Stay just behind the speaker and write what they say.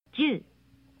10、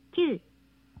9、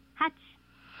8、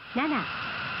7、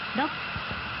6、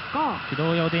5、駆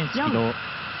動用電池起動。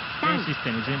全シス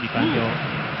テム準備完了。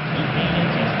メインエ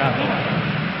ンジンスタート。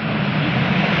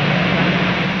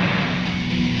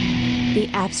The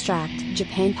Abstract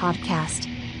Japan Podcast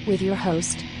with your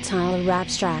host, Tyler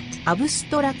Abstract. アブス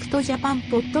トラクトジャパン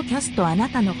ポッドキャストあな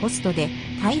たのホストで、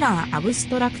タイラー・アブス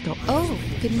トラクト。Oh,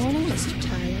 good morning, Mr.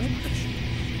 Tyler.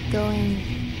 Going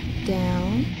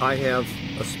down? I have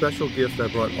a special gift I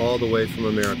brought all the way from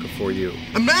America for you.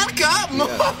 America?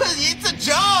 It's a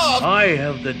job! I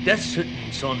have the death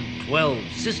sentence on 12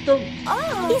 systems.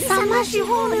 勇まし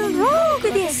ほるロー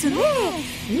グですね。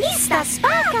ミスタースパ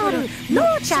ーカル、ノ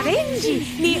ーチャレンジ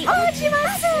に応じま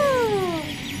す。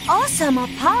王様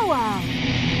パワー。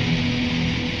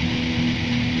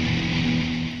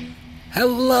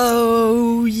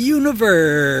Hello,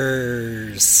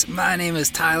 universe! My name is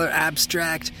Tyler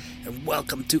Abstract, and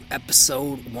welcome to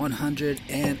episode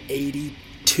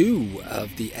 182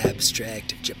 of the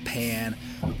Abstract Japan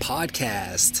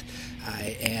podcast.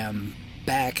 I am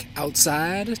back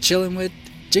outside, chilling with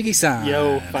Jiggy-san.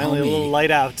 Yo, finally a little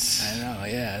light out. I know,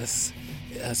 yes.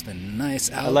 It's been nice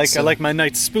out. I like my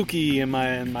nights spooky and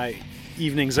my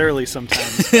evenings early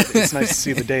sometimes. It's nice to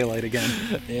see the daylight again.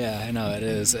 Yeah, I know it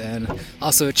is. And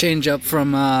also a change up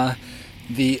from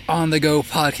the on-the-go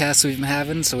podcast we've been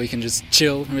having, so we can just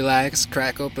chill, relax,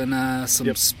 crack open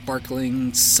some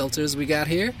sparkling seltzers we got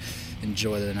here,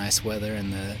 enjoy the nice weather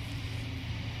and the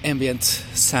ambient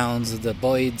sounds of the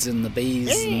birds and the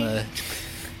bees and the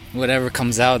whatever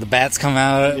comes out. The bats come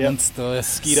out once the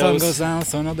Mosquitoes. Sun goes down.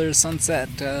 So another sunset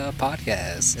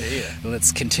podcast. Yeah.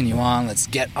 Let's continue on. Let's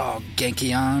get all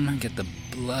Genki on. Get the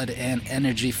blood and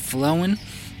energy flowing.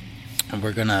 And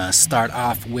we're going to start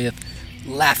off with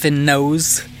Laughing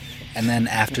Nose. And then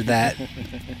after that,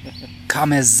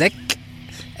 Kamezek.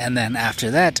 And then after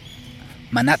that,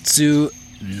 Manatsu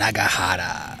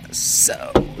Nagahara.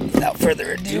 So, without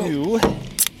further ado,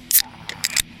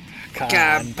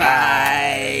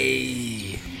 goodbye.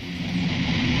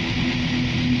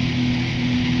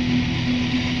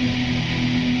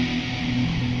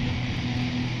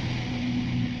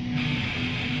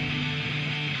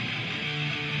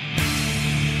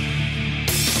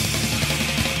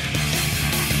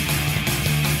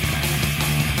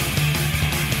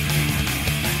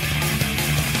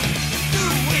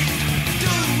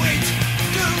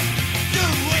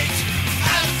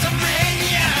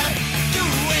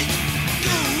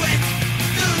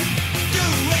 Do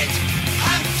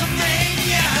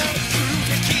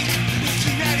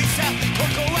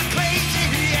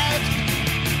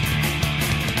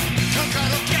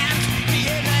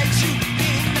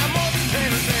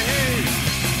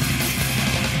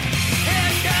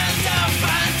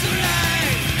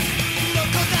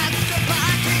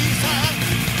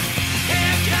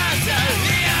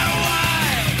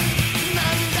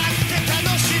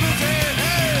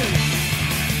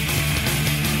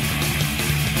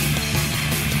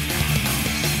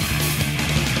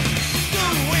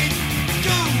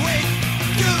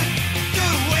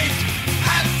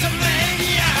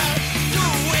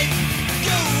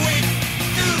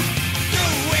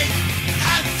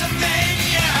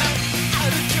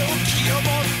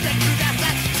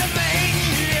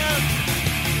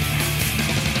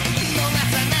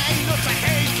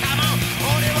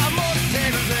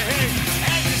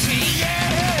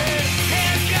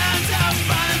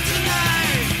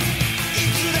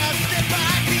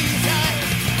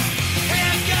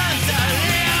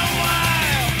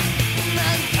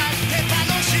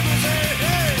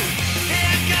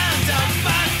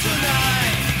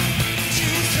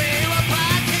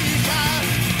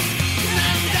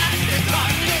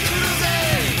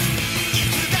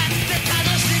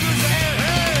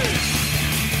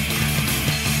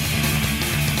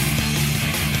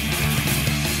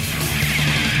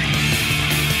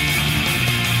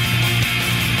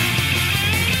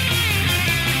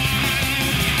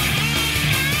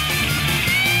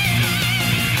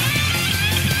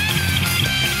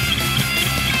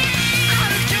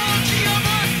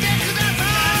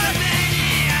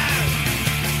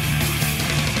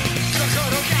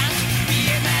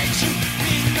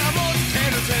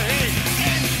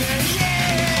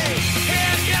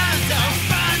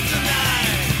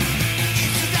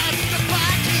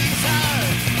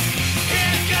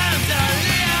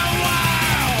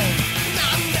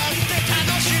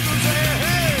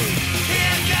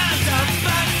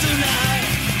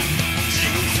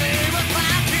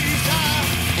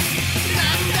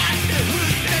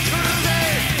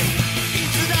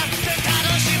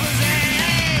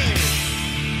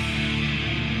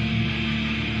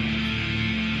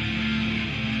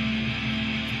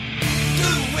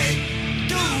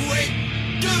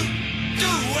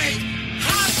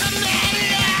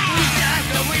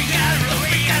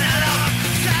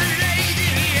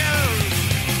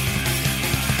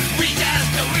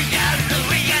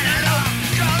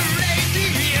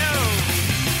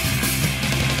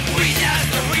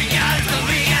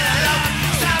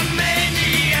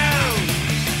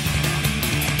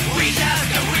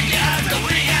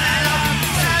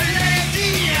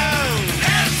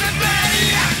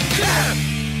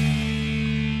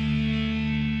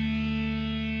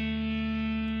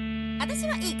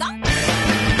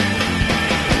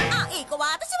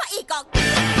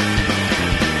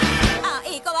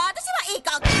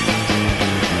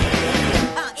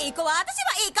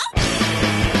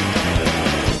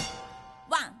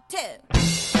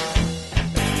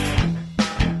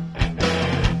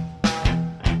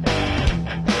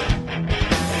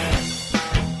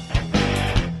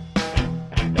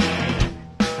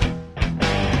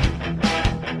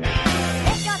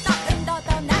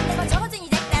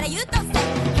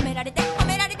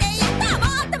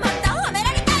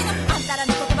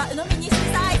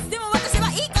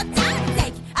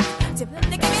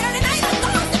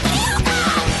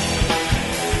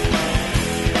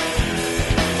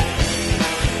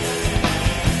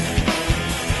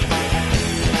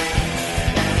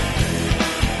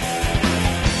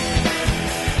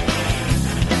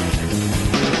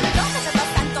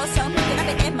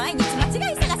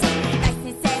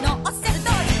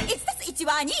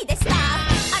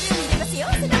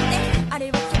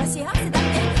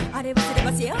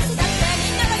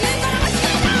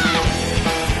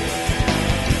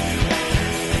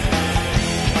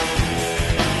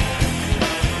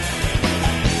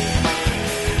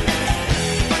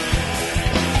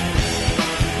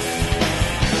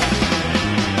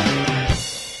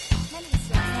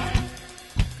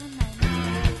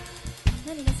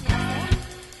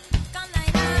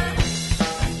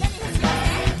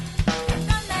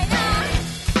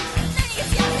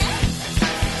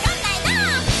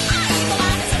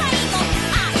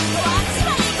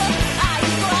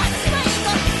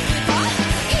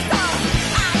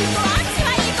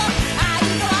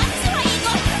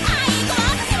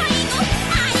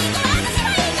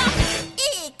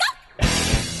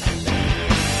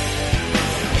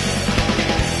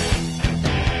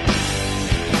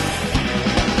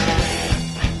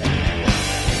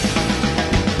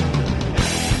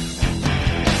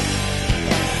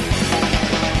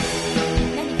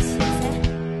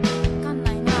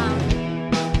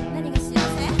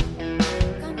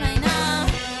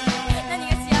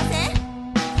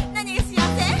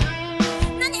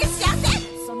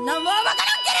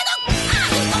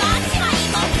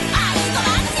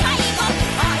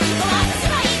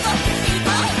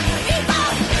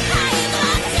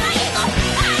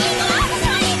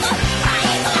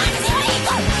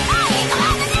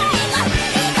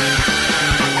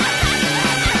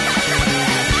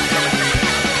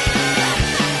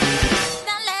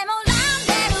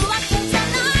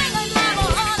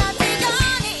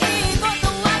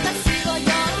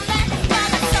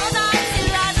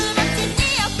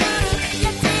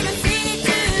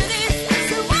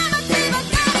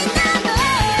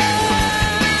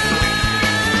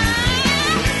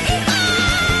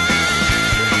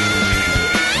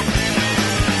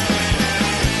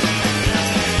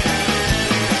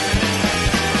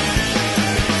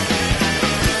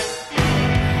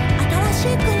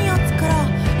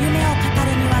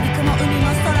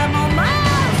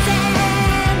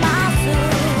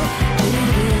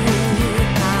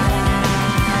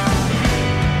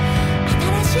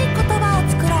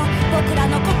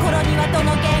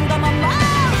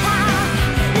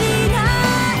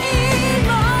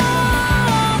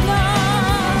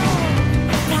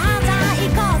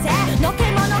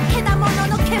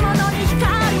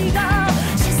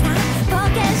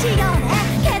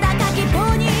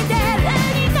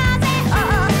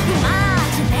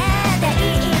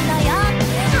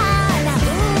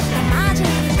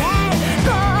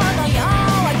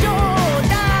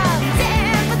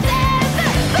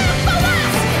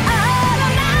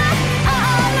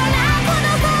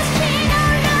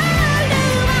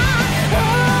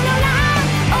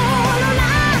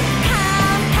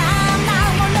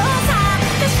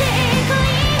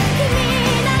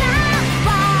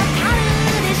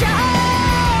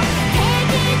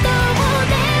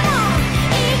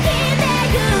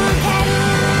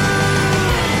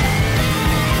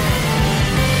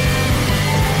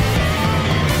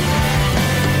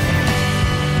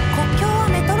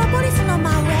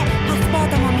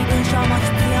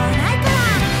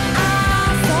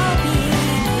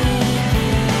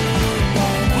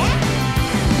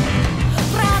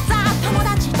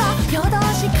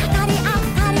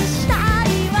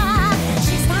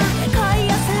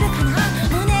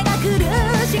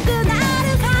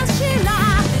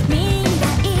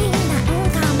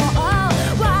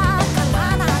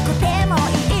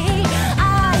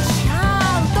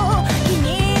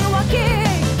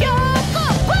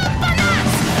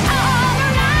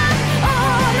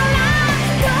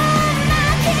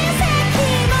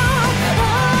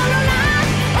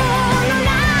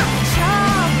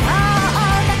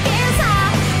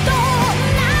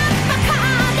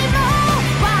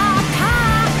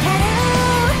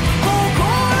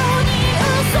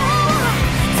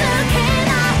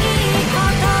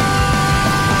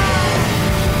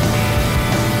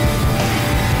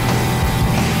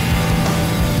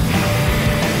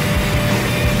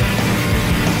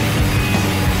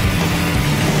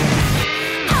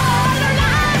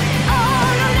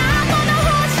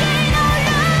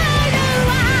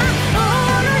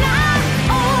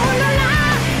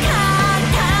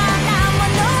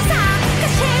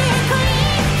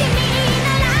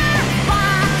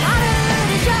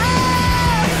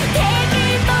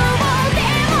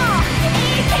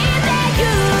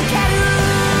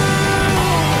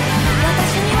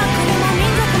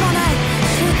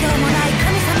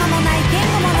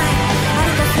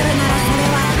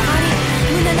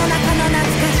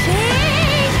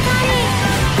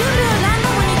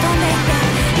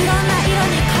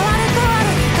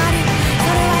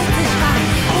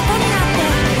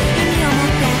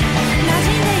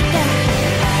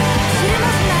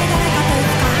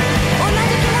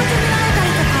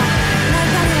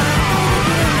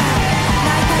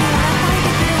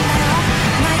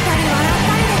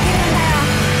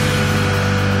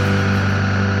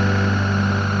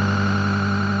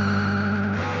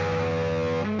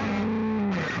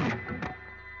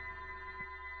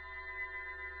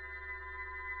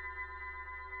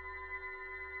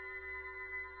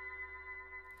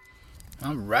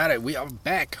Alright, we are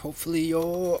back. Hopefully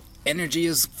your energy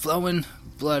is flowing.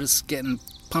 Blood is getting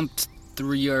pumped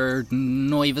through your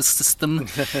nervous system.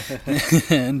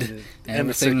 and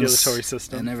the circulatory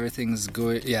system. And everything's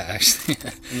good. Yeah, actually.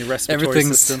 And your respiratory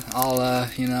system. All,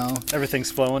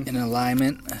 everything's flowing. In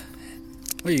alignment.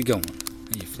 Where are you going?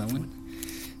 Are you flowing?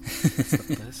 That's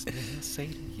the best thing I say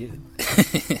to you.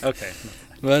 Okay.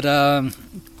 But,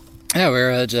 yeah,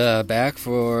 we're back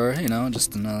for,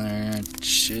 just another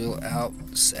chill out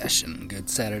session. Good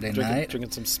Saturday night.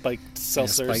 Drinking some spiked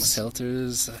seltzers. Yeah, spiked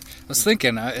seltzers. I was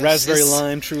thinking... Raspberry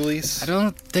lime Trulies. I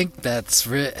don't think that's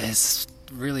it's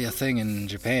really a thing in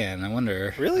Japan. I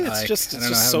wonder... Really? It's just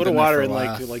soda water and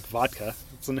like vodka.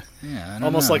 It's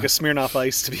almost like a Smirnoff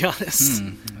Ice, to be honest.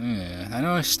 Yeah. I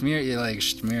know you like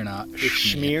Smirnoff.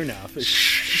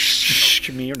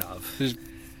 Smirnoff.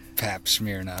 Pap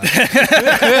Smirnoff.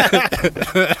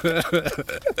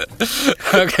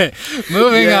 Okay,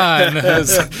 moving on.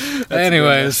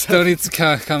 Anyways, don't need to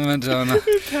comment on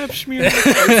Pap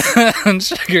Smirnoff on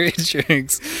sugary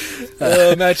drinks.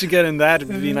 Imagine getting that.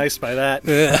 It'd be nice by that.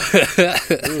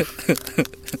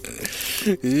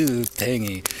 Ooh,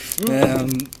 tangy.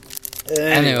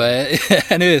 Anyway,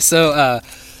 so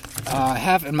I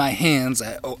have in my hands,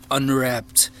 I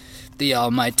unwrapped the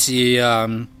almighty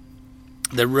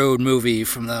The Road movie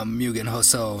from the Mugen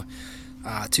Hoso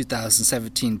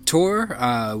 2017 tour,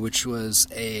 which was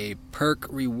a perk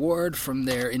reward from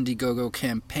their Indiegogo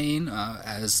campaign,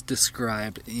 as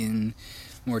described in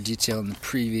more detail in the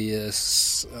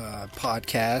previous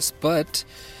podcast. But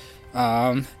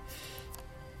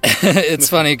it's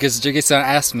funny because Jiggy-san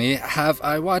asked me, "Have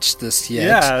I watched this yet?"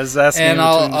 Yeah, I was asking. And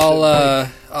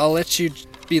I'll let you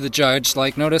be the judge.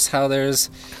 Like, notice how there's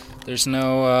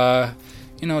no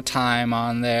time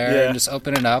on there. Yeah. And just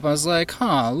open it up. I was like,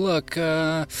 look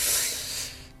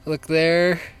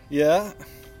there. Yeah.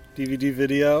 DVD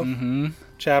video. Mm-hmm.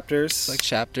 Chapters. Like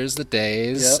chapters, the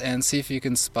days, Yep. and see if you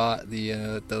can spot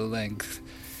the length.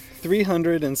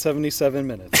 377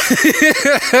 minutes.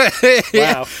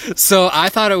 Wow. So I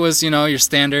thought it was, your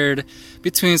standard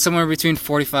somewhere between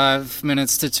 45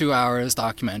 minutes to 2 hours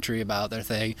documentary about their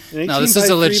thing. No, this is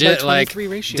a legit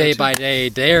ratio, day by day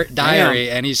diary,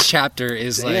 and each chapter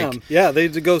is yeah, they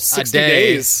had to go 60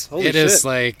 days. Holy shit. Is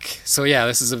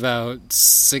this is about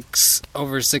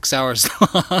over 6 hours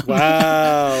long.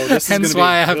 Wow. This is hence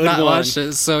why I have not watched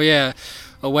it. So yeah.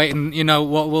 Wait, and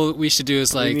what we should do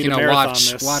is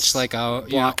watch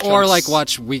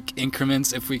watch week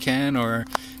increments if we can, or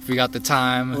if we got the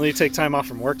time. We'll need to take time off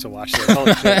from work to watch it.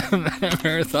 Holy shit.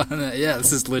 Marathon. Yeah,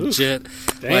 this is legit.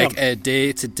 Damn. Like a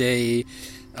day-to-day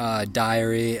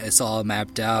diary. It's all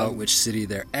mapped out, which city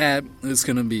they're at. It's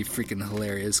gonna be freaking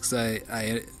hilarious because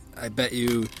I bet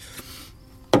you.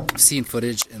 Seen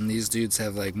footage, and these dudes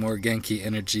have more Genki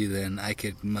energy than I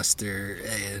could muster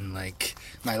in my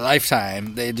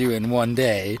lifetime. They do in one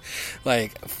day,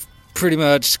 pretty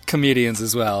much comedians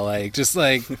as well. Just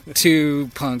two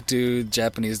punk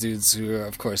Japanese dudes who are,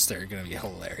 of course, they're gonna be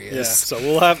hilarious. Yeah. So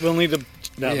we'll need to.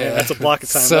 No, yeah. Man, that's a block of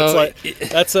time. So,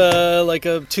 that's a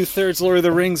 2/3 Lord of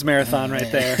the Rings marathon right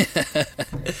there.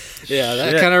 Yeah,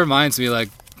 that kind of reminds me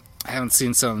I haven't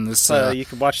seen something this... you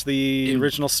could watch the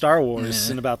original Star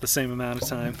Wars in about the same amount of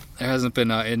time. There hasn't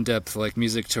been an in-depth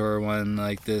music tour one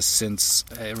like this since...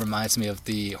 It reminds me of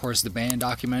the Horse the Band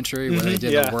documentary where they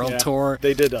did a world tour.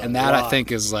 They did and that I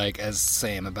think is as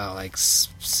same about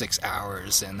 6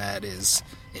 hours, and that is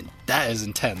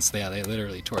intense. Yeah, they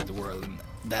literally toured the world, and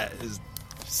that is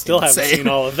still insane. Haven't seen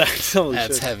all of that. Holy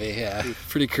That's shit. heavy. Yeah,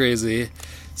 pretty crazy.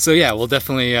 So yeah, we'll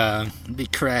definitely be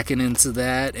cracking into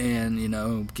that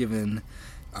and, giving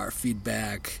our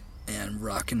feedback and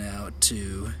rocking out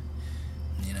to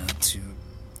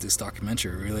this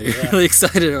documentary. Really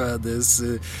excited about this.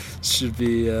 Should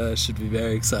be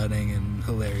very exciting and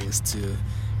hilarious to,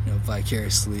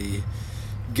 vicariously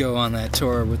go on that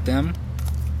tour with them.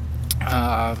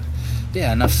 Yeah,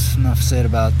 enough said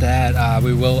about that. I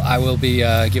will be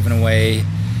giving away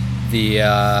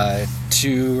the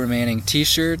 2 remaining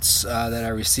T-shirts that I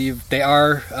received. They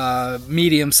are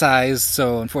medium-sized,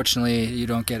 so unfortunately you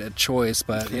don't get a choice.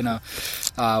 But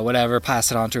whatever,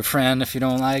 pass it on to a friend if you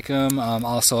don't like them.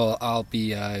 Also, I'll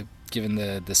be giving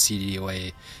the CD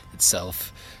away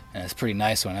itself, and it's a pretty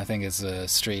nice one. I think it's a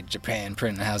straight Japan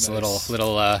print. It has a little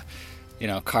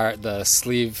the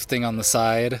sleeve thing on the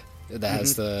side that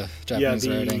has the Japanese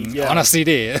writing on a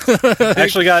CD.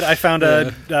 I found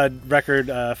a record,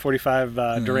 45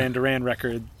 Duran Duran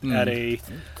record at a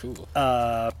cool.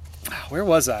 Where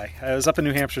was I? I was up in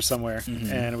New Hampshire somewhere,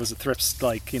 and it was a thrift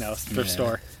store,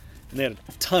 and they had a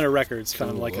ton of records.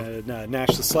 Found a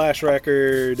Nash the Slash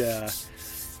record,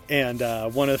 And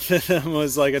one of them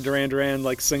was like a Duran Duran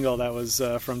like single that was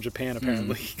from Japan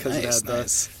apparently because it had the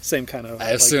same kind of.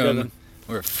 I assume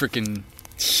we're freaking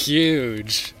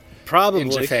huge. Probably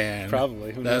in Japan.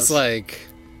 Probably. Who That's knows? like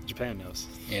Japan knows.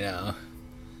 You know.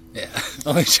 Yeah,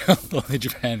 only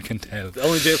Japan can tell.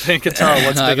 Only Japan can tell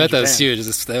what's big I bet in that was Japan.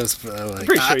 huge. That was like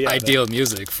pretty sure, yeah, ideal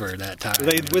music for that time.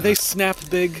 Were they Snap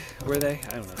big? Were they?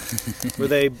 I don't know. Were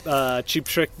they Cheap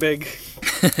Trick big?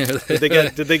 Did they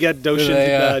get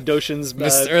Doshin, Doshin's?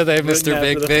 Are they Mr.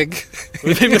 Big Big?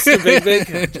 Were they Mr. Big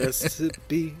Big? Just to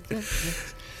be,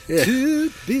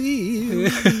 to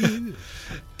be.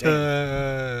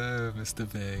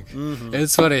 Mr. Big. Mm-hmm.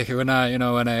 It's funny when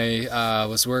I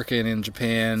was working in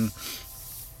Japan,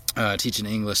 teaching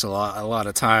English a lot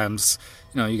of times,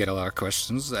 you get a lot of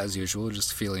questions as usual,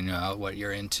 just feeling out what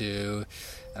you're into,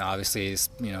 and obviously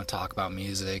talk about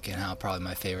music and how probably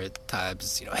my favorite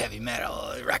types, heavy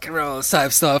metal, rock and roll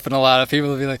type stuff, and a lot of people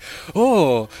will be like,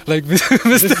 oh, like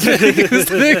Mr.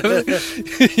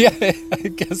 Big. Yeah, I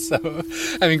guess so.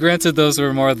 I mean, granted, those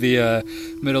were more the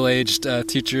middle-aged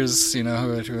teachers, who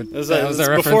would, that was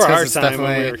their before our references. time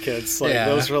when we were kids. Like, yeah,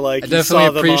 those were like, I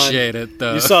definitely appreciate it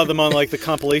though. You saw them on like the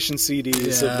compilation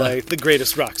CDs of like the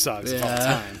greatest rock songs of all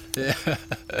time. Yeah.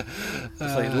 It's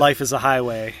like Life is a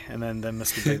Highway, and then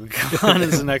Mr. Big would come on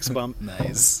as the next bump.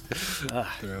 Nice.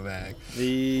 Throwback.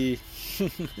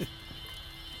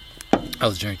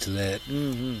 I'll drink to that.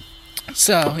 Mm-hmm.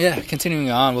 So, yeah, continuing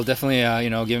on, we'll definitely,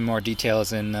 give more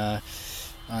details on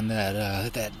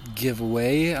that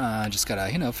giveaway. Just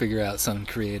gotta, figure out something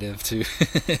creative to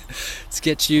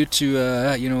get you to,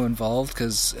 involved,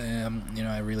 because,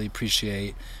 I really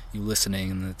appreciate you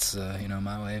listening, and that's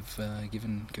my way of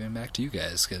giving back to you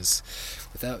guys, because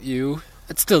without you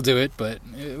I'd still do it, but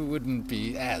it wouldn't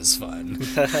be as fun.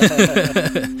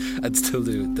 I'd still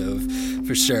do it though,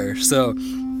 for sure. So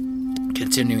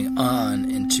continuing on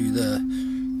into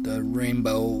the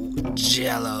rainbow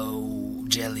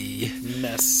jelly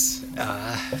mess,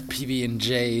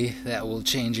 PB&J that will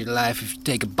change your life if you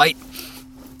take a bite.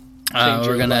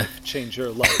 Change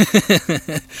your life.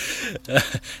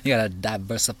 You gotta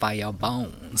diversify your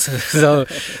bones. So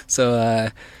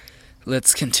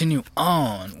let's continue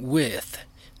on with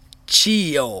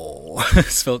Chio,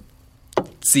 spelled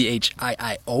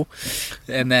Chio,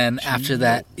 and then after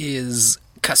that is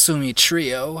Kasumi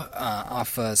Trio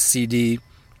off a CD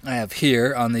I have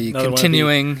here on the Another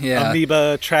continuing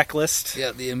Amoeba track list.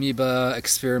 Yeah, the Amoeba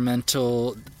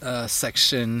experimental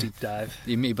section. Deep dive.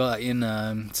 The Amoeba in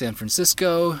San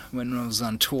Francisco when I was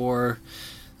on tour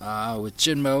with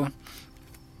Jinmo.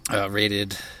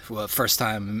 Rated, first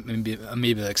time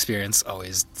Amoeba experience.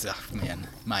 Always,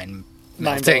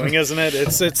 mind-blowing, isn't it?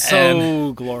 It's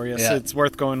so glorious. Yeah. It's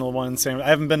worth going to the one. I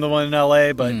haven't been to the one in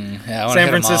LA, but San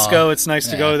Francisco, it's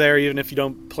nice to go there, even if you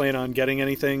don't plan on getting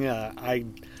anything.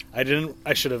 I didn't.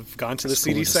 I should have gone to the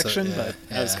CD section, but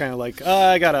I was kind of like,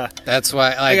 I gotta. That's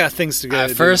why I got things to go.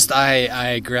 At first,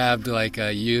 I grabbed like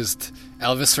a used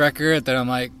Elvis record. Then I'm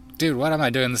like, dude, what am I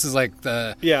doing? This is like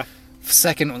the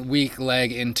second week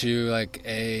leg into like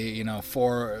a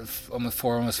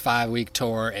almost 5 week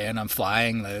tour, and I'm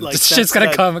flying. This shit's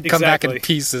gonna come back in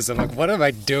pieces. I'm like, what am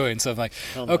I doing? So I'm like,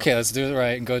 okay, let's do it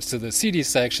right and go to the CD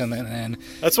section, and then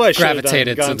that's why I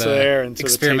gravitated gone to the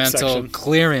experimental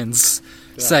clearance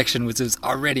section, which is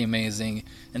already amazing,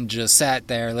 and just sat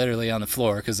there literally on the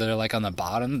floor because they're like on the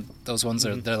bottom. Those ones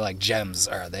they're like gems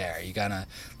are there.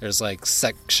 There's like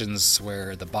sections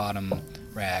where the bottom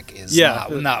rack is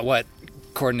not what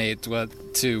coordinate what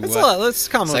to it's what. That's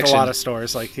common with a lot of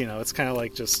stores. Like it's kind of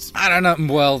like just I don't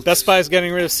know. Well, Best Buy's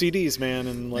getting rid of CDs, man,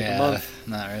 in like a month.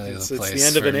 Not really the place. It's the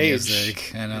end of an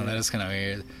music. age. I know that is kind of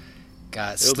weird.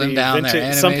 Slim down vintage. their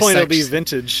anime At some point section. It'll be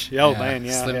vintage.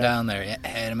 Slim down their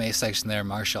anime section, their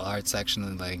martial arts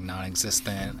section, like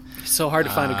non-existent. It's so hard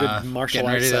to find a good martial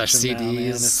arts section now, man.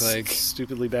 It's like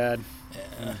stupidly bad.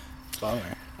 Yeah, bummer.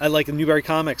 I like in Newberry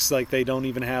Comics, like they don't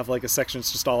even have like a section;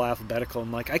 it's just all alphabetical.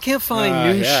 I'm like, I can't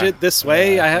find new shit this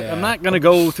way. I'm not gonna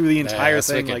go through the entire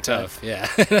thing like tough.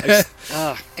 that.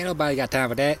 Ain't nobody got time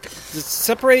for that. Just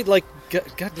separate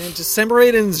goddamn, just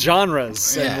separate in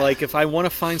genres. And like, if I want to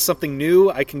find something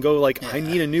new, I can go like, I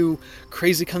need a new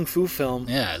crazy kung fu film.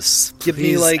 Yes, give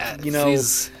me like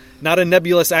not a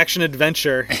nebulous action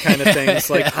adventure kind of thing.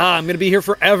 It's like, I'm gonna be here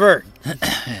forever.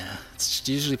 It's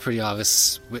usually pretty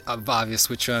obvious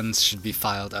which ones should be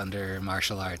filed under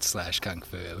martial arts / kung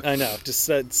fu. I know.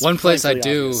 Just one place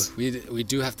we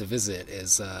do have to visit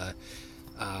is I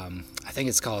think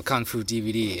it's called Kung Fu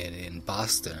DVD in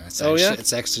Boston.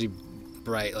 It's actually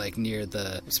right like near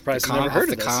the never heard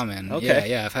of this. Common. Okay.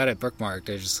 Yeah, I've had it bookmarked.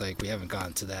 They're just like we haven't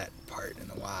gone to that part in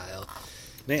a while.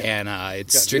 Man, and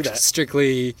it's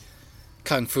strictly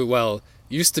kung fu. Well,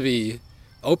 used to be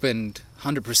opened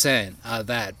 100% out of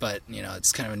that, but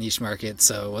it's kind of a niche market,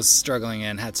 so was struggling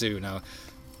and had to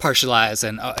partialize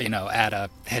and add a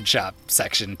head shop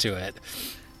section to it.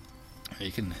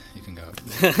 You can go.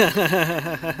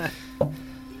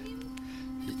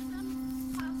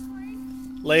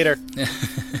 Later.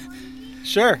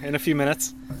 Sure, in a few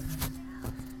minutes.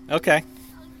 Okay.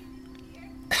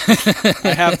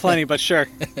 I have plenty, but sure.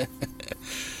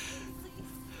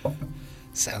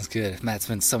 Sounds good. Matt's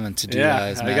been summoned to do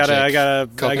his magic. I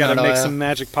gotta make some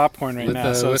magic popcorn right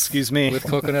now. So excuse me. With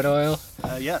coconut oil.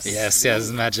 Yes.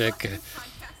 Yes, magic.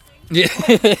 Yeah.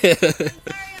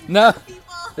 No,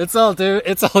 it's all good.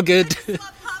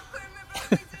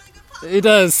 It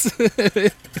does.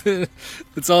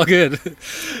 It's all good.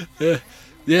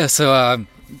 Yeah. So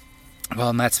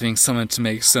Matt's being summoned to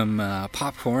make some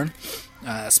popcorn.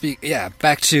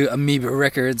 Back to Amoeba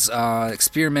Records,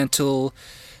 experimental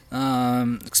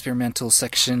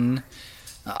section.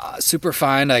 Super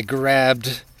fine. I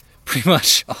grabbed pretty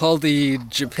much all the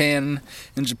Japan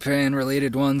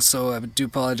related ones, so I do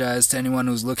apologize to anyone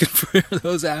who's looking for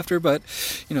those after, but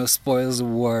spoils of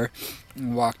war.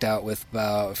 Walked out with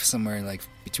about somewhere like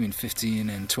between 15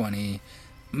 and 20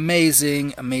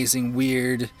 amazing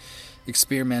weird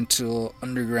experimental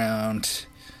underground,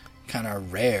 kind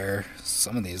of rare,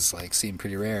 some of these seem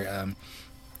pretty rare,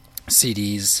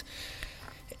 CDs.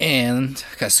 And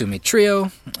Kasumi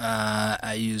Trio,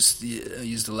 I used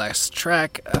the last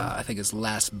track, I think it's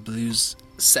Last Blues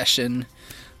Session.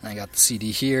 I got the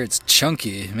CD here. It's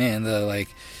chunky, man. The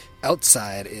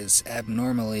outside is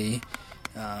abnormally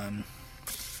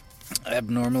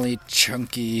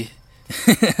chunky.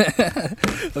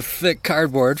 A thick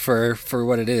cardboard for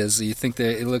what it is. You think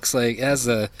that it looks like it has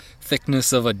the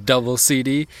thickness of a double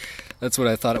CD. That's what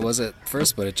I thought it was at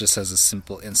first, but it just has a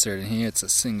simple insert in here. It's a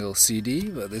single CD,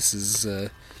 but this is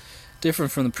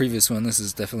different from the previous one. This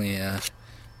is definitely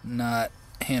not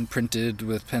hand printed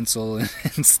with pencil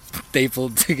and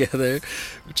stapled together,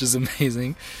 which is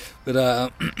amazing. But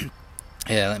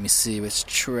let me see which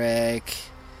track.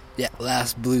 Yeah,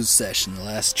 Last Blues Session, the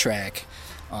last track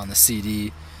on the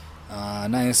CD.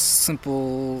 Nice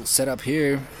simple setup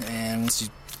here, and once you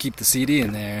keep the CD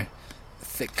in there,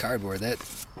 thick cardboard, that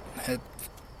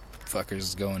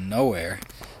fucker's going nowhere.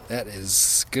 That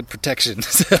is good protection.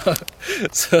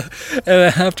 so and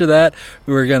then after that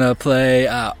we're gonna play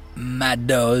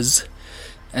Maddoz,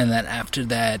 and then after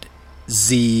that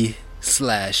Z/NZ.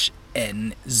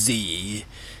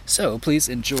 So please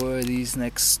enjoy these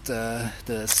next the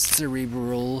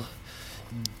cerebral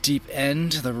deep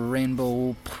end, the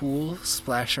rainbow pool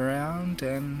splash around,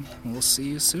 and we'll see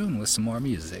you soon with some more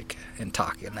music and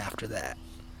talking after that.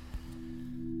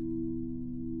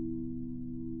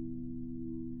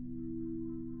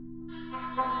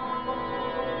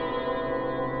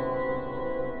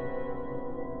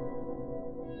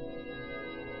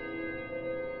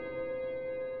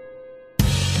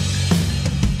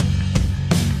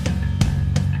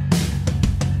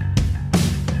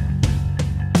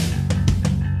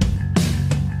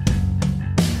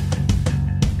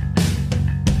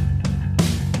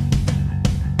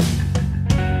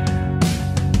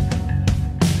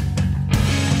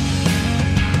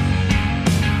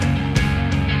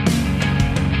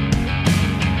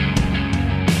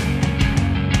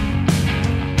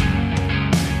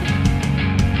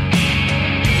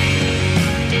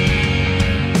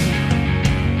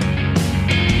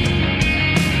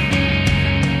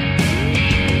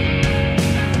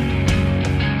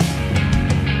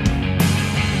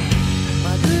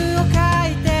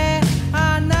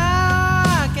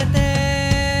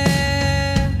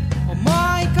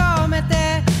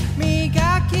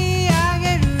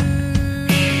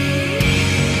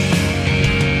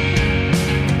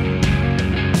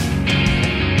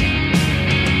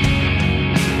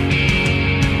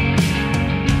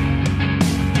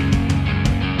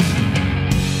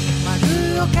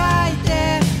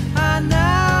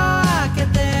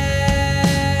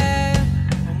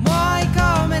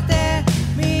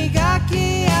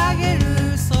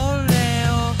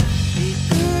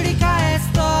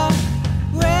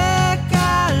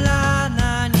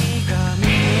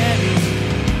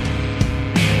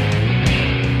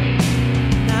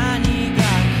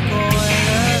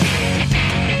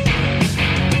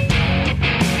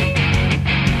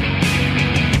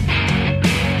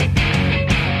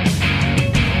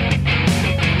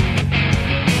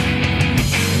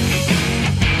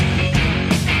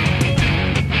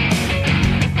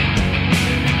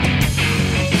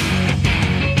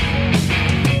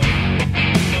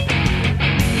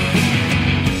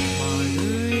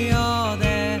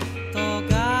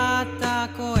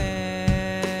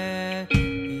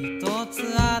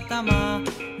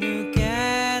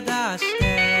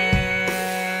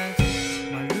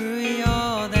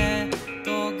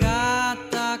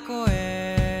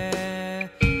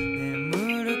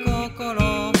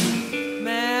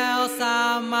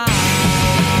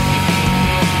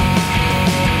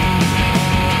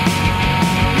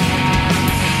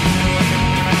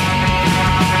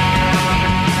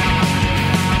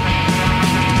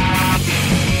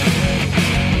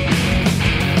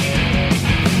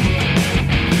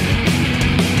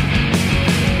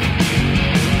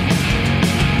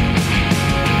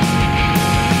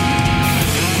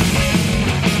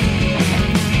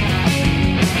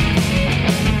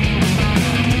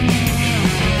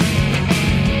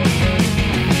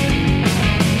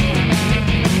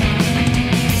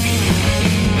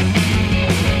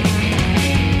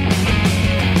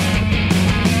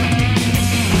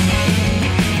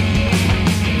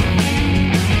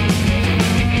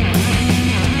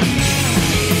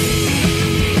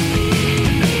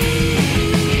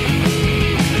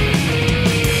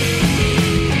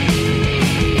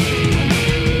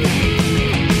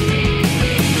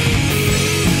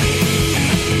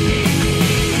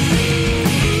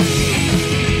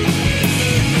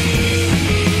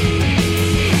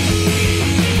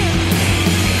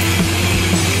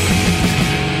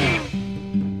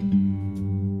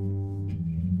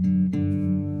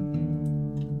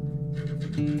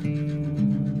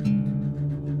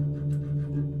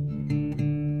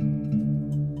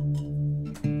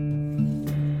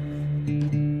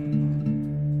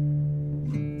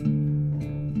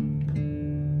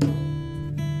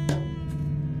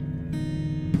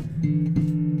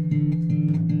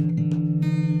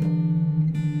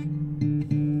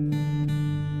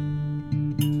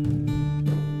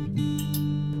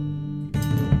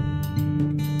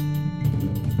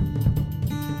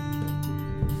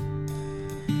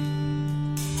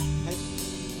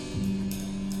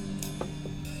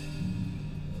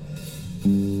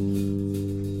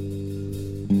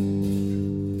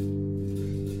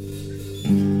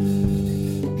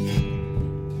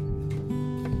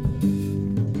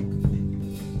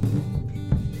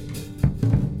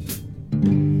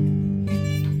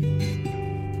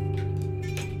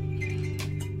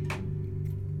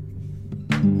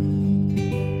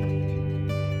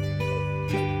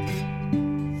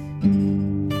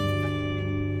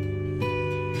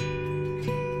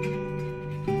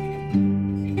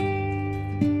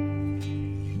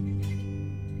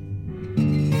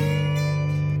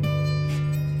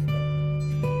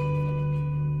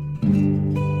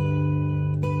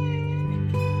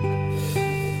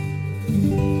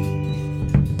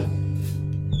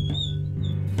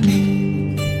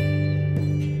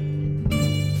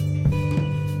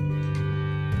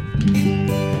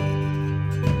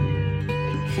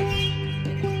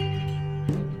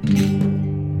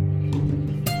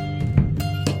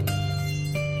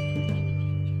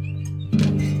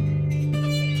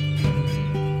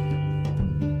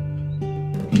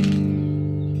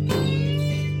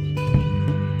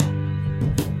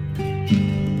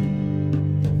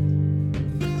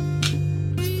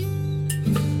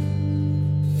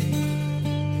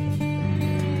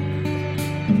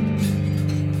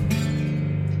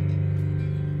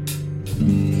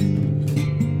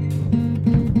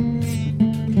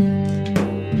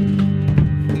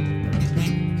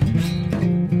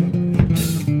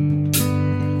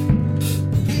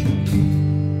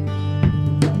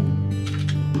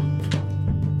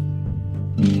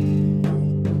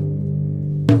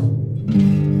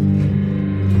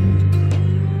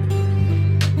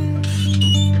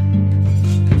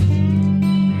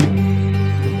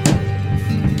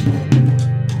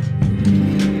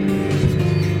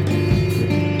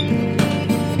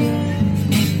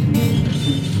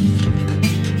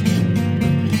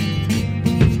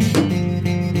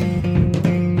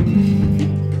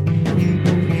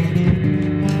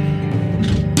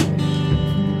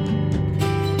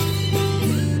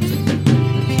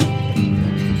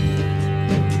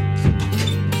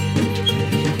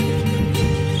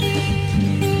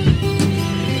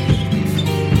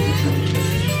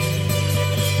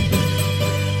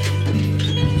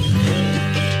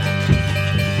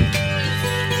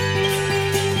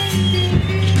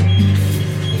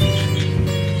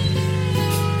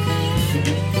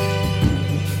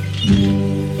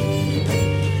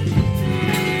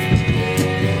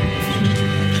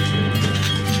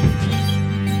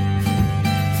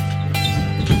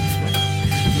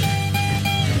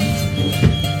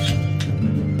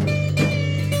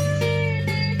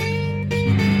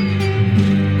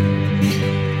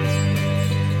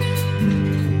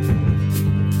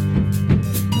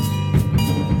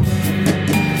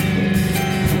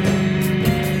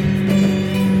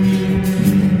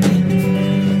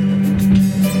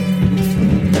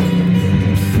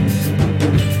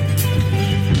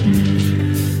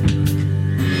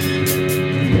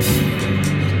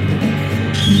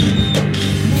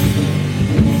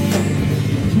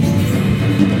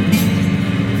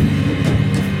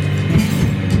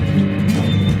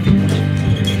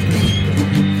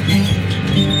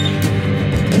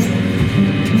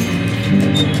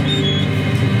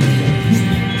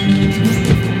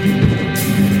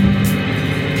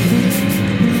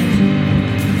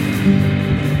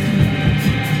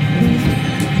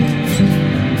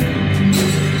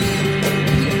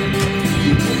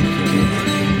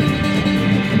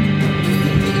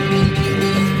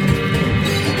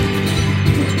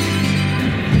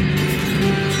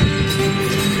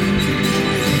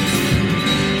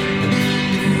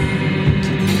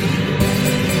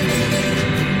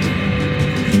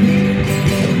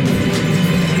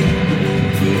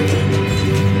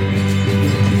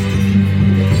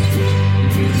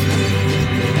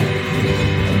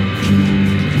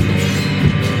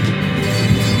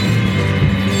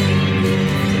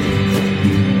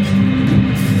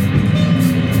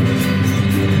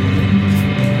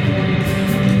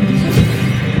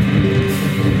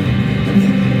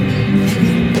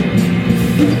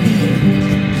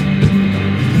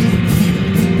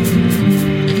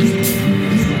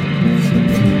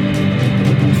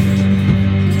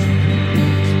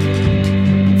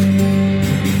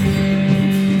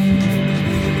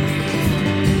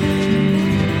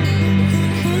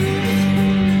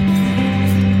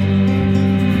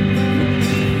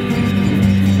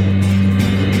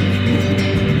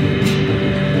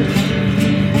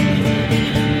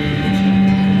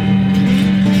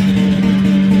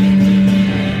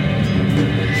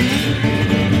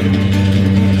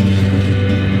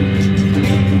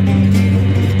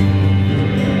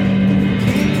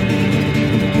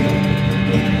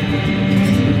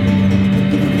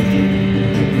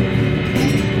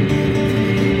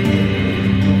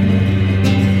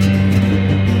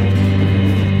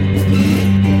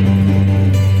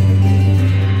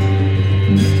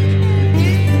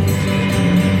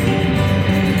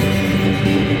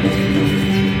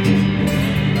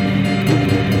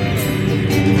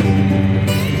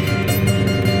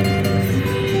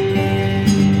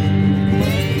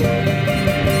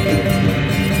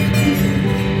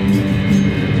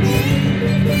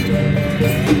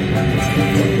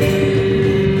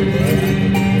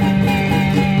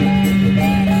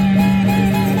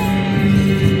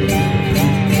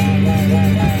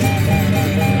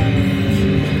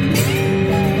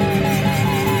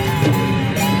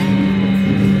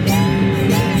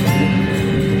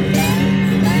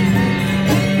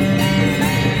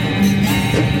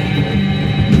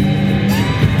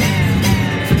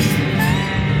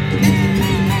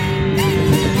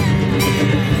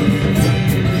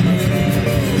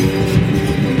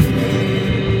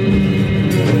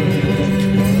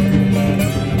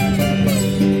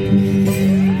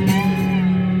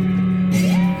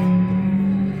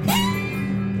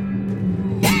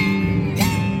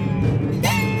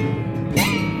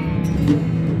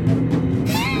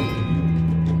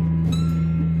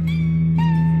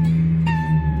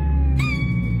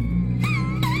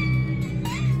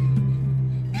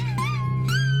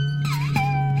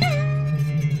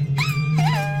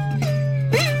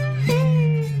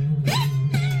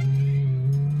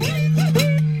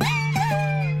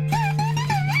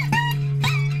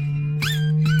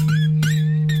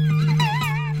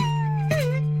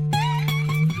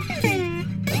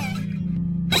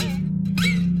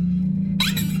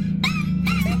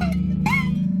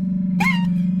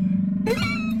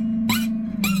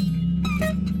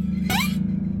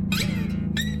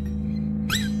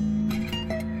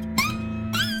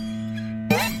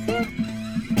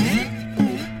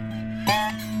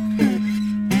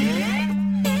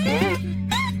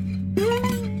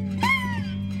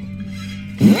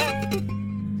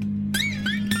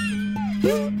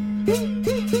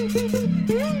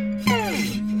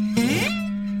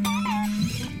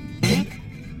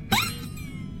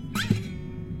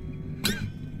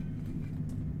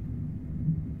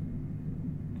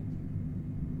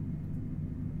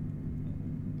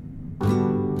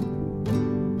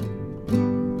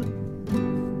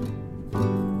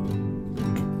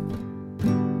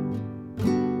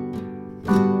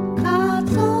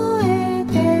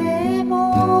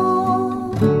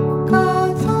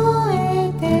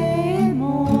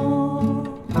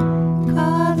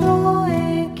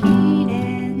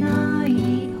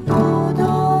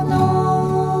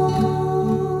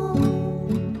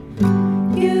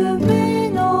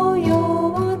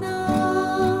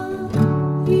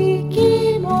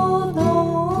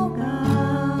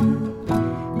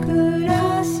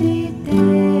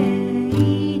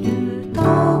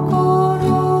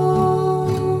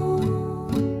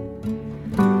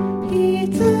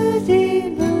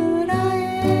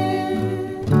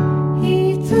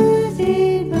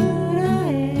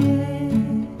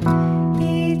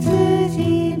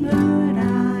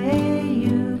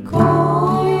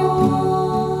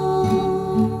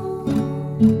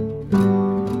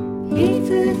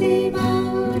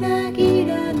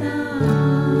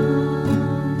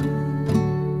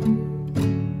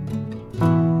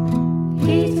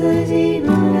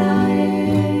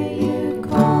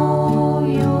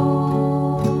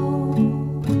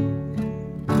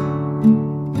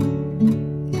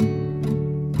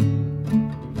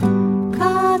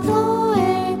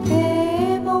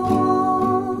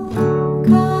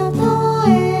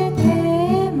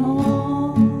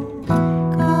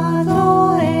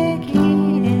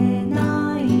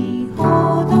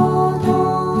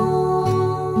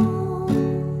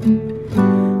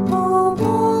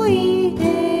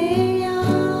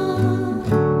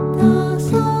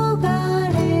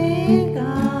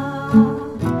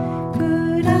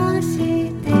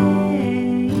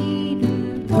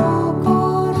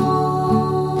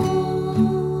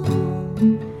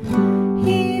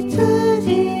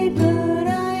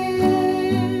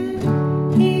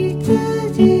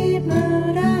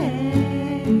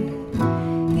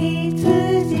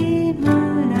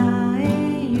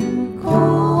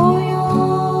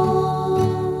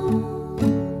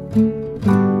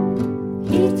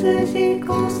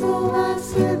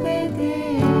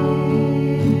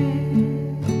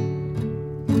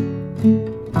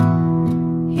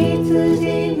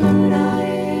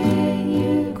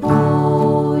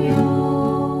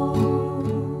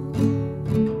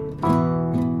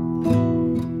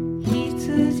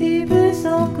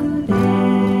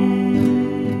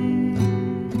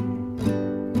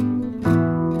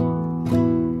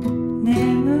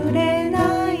 眠れ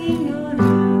ない夜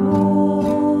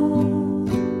を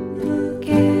受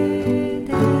け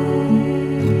て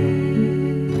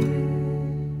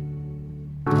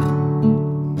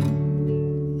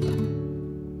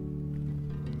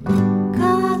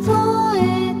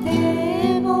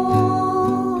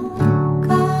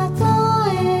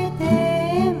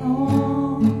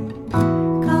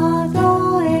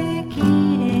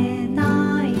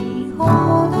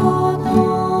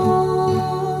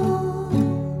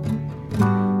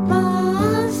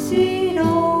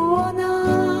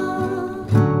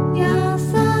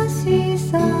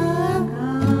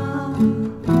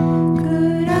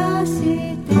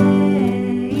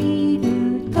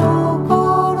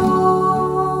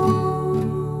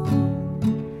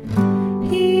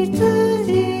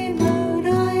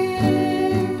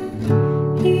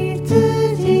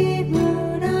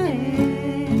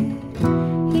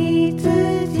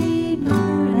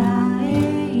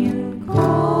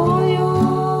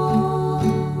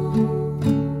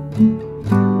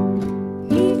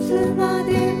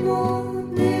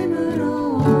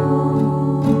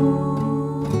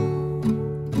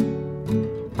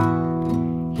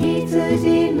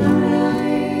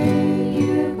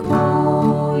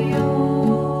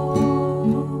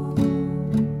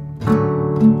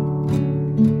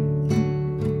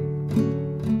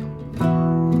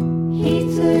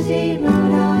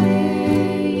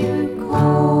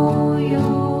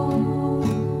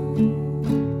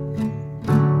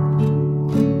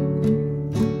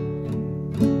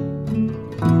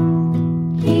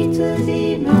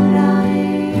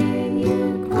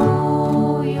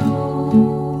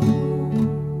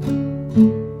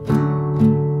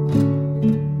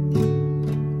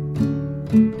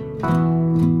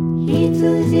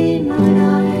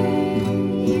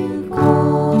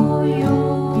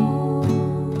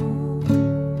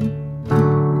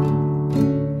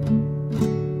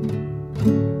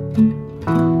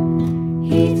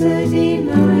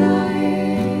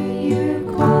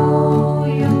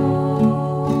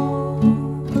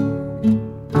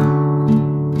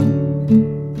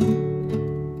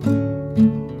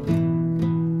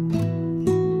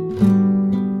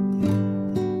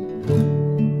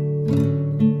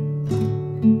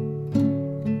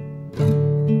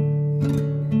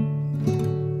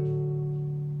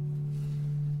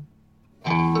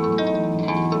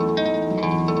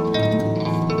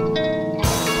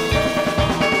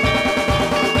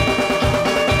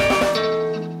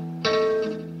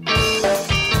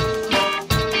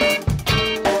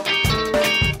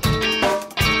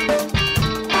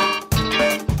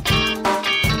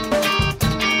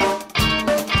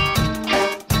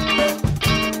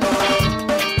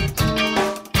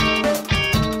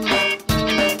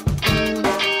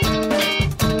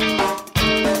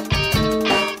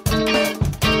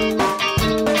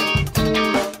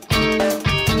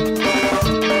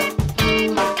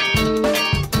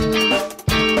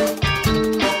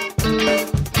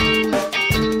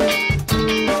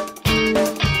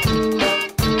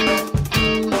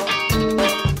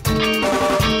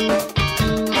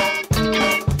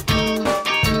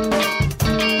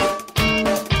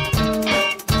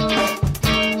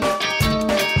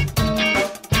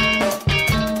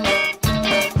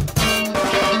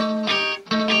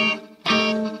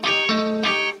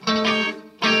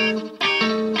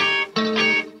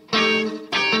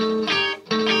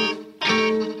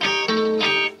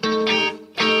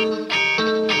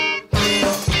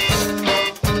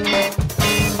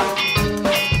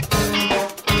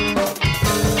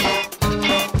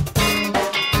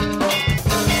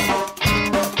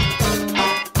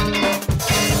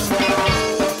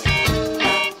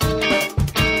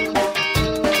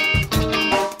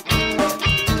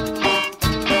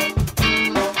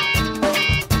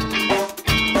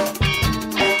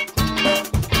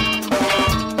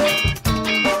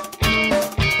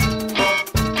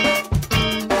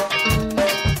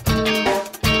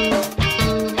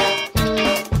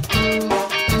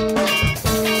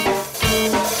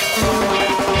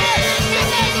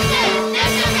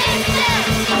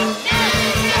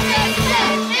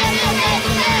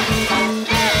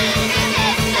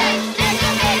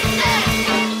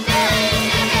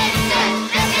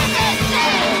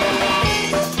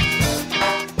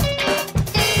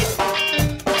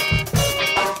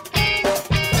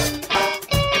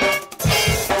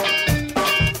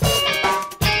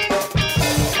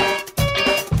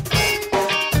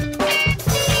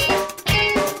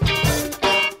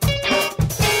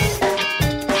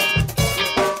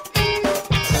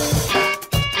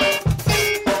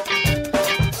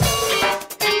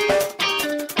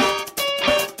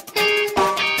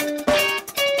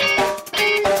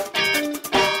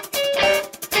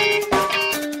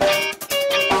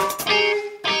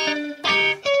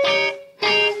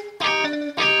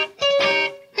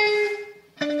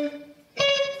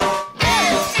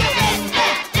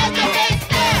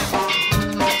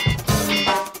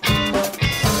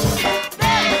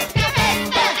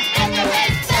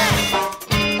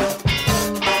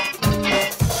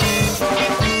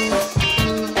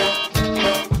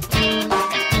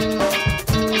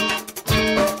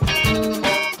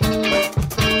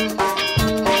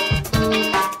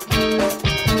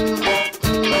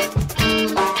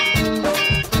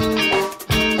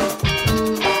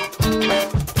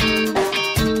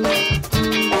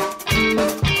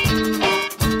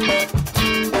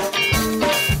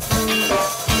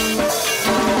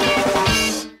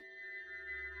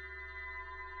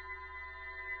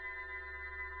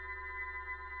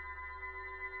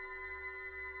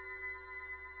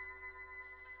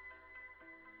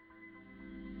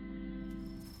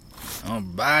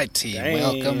Alrighty,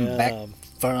 welcome back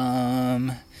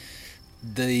from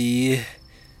the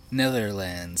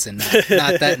Netherlands, and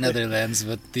not that Netherlands,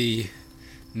 but the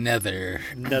nether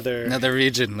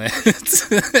region lands.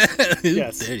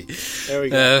 Yes, Dirty. There we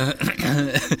go.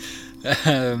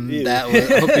 That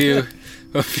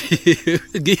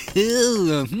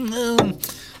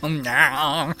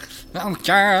was,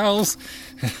 Charles.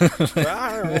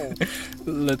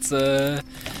 Let's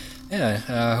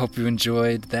hope you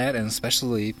enjoyed that, and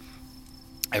especially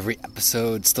every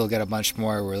episode still got a bunch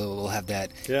more where we'll have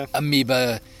that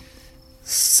amoeba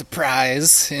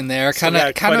surprise in there, kind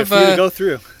of to go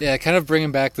through. Yeah, kind of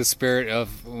bringing back the spirit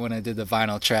of when I did the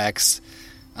vinyl tracks.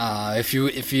 If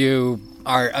you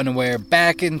are unaware,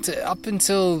 up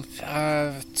until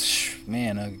at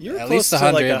least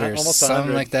 100 or something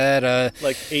 100. Like that,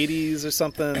 like 80s or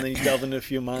something, and then you delve into a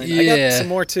few mine. Yeah. I got some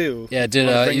more too. Yeah,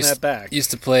 bring that back.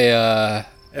 Used to play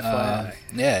FYI.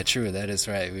 Yeah, true, that is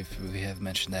right. We have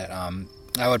mentioned that.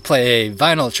 I would play a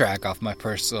vinyl track off my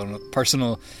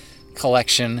personal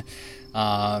collection,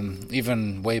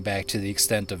 even way back to the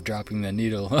extent of dropping the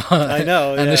needle I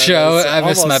know on the show. I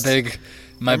miss my big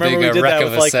wreck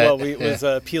of a set.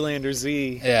 With P-Lander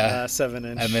Z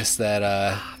 7-inch. I missed that.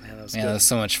 Man, that was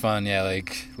so much fun. Yeah,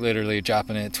 like literally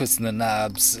dropping it, twisting the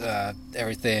knobs,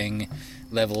 everything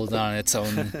leveled on its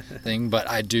own thing. But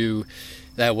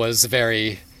that was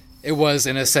it was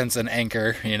in a sense an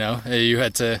anchor, you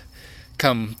had to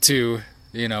come to,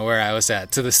 where I was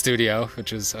at, to the studio,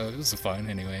 which was, it was fun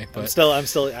anyway. But I'm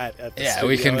still at the studio.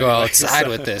 We can go outside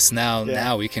with this now. Yeah.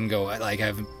 Now we can go, like,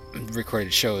 I've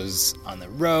recorded shows on the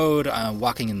road,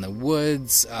 walking in the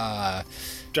woods,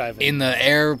 driving in the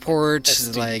airport,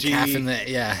 SDG. like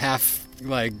half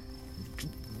like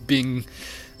being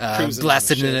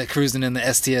blasted cruising in the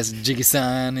STS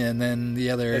Jigisan, and then the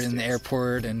other STS. In the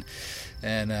airport and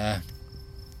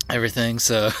everything.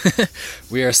 So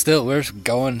we're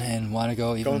going and want to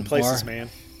go even places, more, man.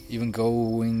 Even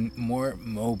going more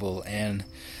mobile, and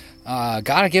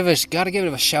gotta give it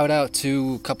a shout out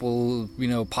to a couple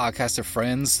podcaster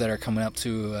friends that are coming up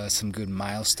to some good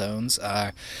milestones.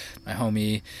 My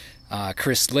homie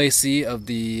Chris Lacey of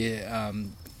the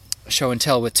Show and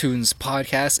Tell with Tunes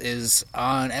podcast is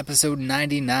on episode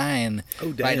 99.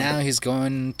 Oh, damn. Right now he's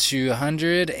going to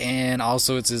 100, and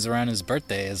also it's around his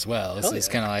birthday as well. So he's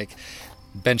kind of like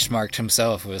benchmarked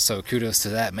himself with, so kudos to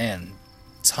that man.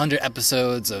 It's 100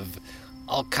 episodes of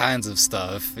all kinds of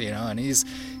stuff, and he's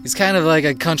kind of like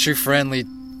a country friendly,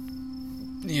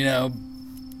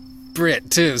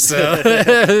 Brit too,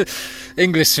 so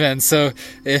Englishman. So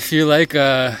if you like,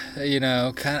 kind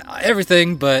of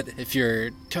everything, but if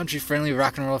you're country friendly,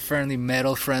 rock and roll friendly,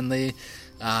 metal friendly,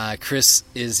 Chris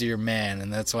is your man,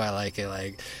 and that's why I like it.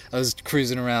 Like, I was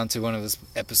cruising around to one of his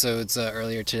episodes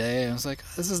earlier today, and I was like,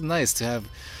 this is nice to have,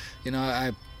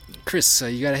 Chris,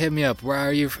 you gotta hit me up. Where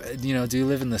are you? Do you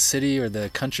live in the city or the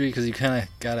country? Because you kind of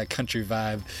got a country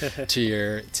vibe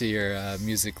to your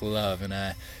music love, and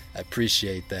I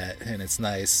appreciate that. And it's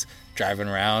nice driving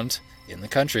around in the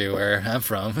country where I'm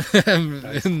from,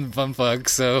 in Bumfuck.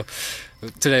 So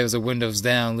today was a windows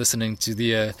down, listening to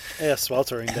the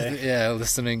sweltering day.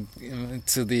 Listening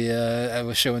to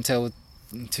the Show and Tell with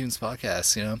Tunes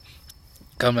podcast.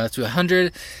 Coming up to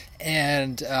 100.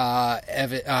 And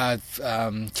Evan,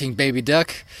 King Baby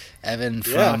Duck, Evan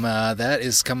from that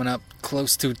is coming up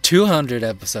close to 200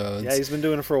 episodes. Yeah, he's been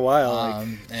doing it for a while.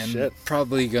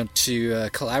 Probably going to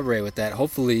collaborate with that.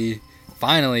 Hopefully,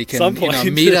 finally can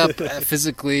meet up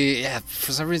physically. Yeah,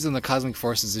 for some reason the Cosmic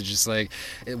Forces is just like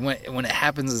when it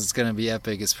happens, it's going to be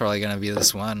epic. It's probably going to be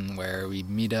this one where we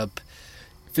meet up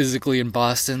physically in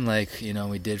Boston, like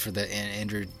we did for the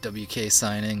Andrew WK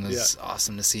signing. It was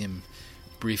awesome to see him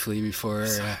briefly before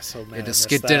to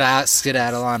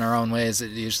skedaddle on our own ways.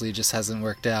 It usually just hasn't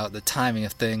worked out. The timing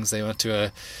of things. They went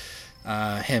to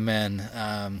him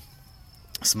and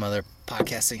some other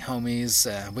podcasting homies,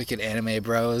 Wicked Anime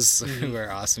Bros, who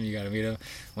are awesome. You got to meet them.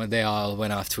 When they all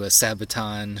went off to a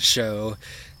Sabaton show,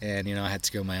 and I had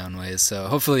to go my own ways. So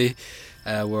hopefully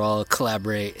we'll all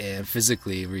collaborate and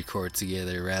physically record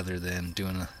together rather than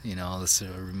doing all this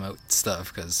remote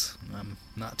stuff, because I'm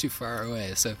not too far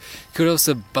away. So kudos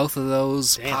to both of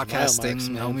those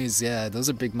podcasting homies. Yeah, those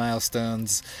are big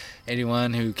milestones.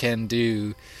 Anyone who can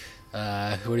do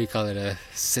what do you call it, a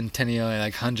centennial,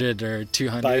 like 100 or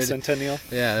 200 bicentennial.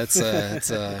 Yeah,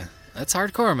 that's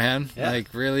hardcore, man. Yeah.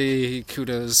 Like, really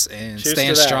kudos, and cheers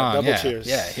staying strong. Double cheers.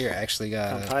 Yeah, here, I actually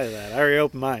got high to that. I already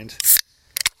opened mine.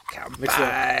 Mix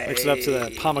it up to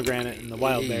the pomegranate and the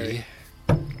wild berry.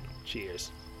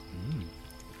 Cheers.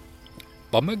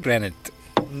 Pomegranate.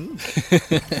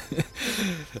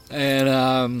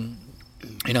 And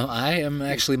I am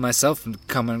actually myself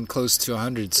coming close to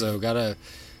 100, so gotta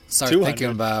start 200.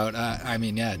 thinking about.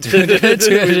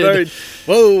 200.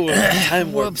 Whoa!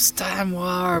 Time warp. Whoops! Time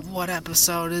warp. What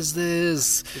episode is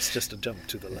this? It's just a jump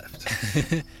to the left.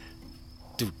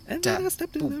 And then I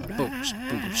step to the right.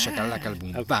 Shakalaka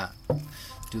boom ba.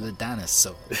 Do the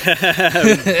dinosaur.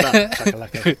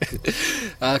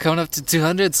 Coming up to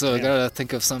 200, so I gotta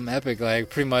think of something epic, like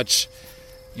pretty much,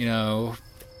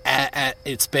 at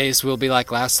its base will be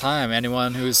like last time.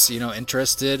 Anyone who's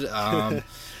interested,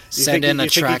 send in a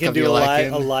track of your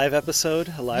liking. A live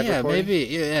episode, a live recording? Maybe,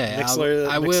 yeah.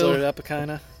 I will. It up,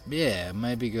 kind of. Yeah,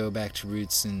 maybe go back to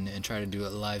roots and try to do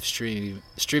it live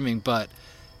streaming, but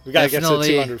we gotta get to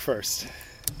 200 first.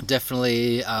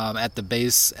 Definitely, at the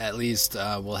base, at least,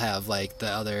 we'll have like the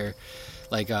other,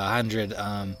 like 100.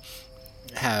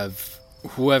 Have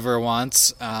whoever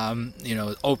wants,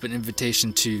 open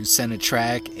invitation to send a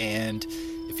track, and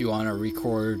if you want to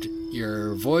record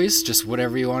your voice, just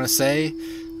whatever you want to say,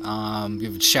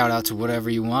 give a shout out to whatever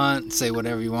you want, say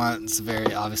whatever you want. It's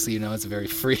very, obviously, it's a very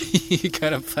free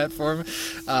kind of platform,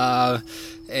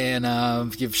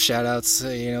 and give shout outs,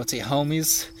 to your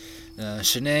homies,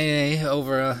 Shanae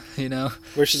over,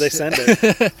 Where should they send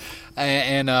it?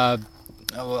 and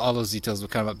all those details will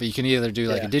come up, but you can either do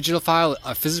like a digital file,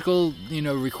 a physical,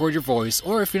 record your voice,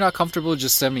 or if you're not comfortable,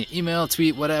 just send me an email,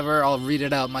 tweet, whatever. I'll read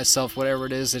it out myself, whatever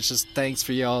it is. It's just thanks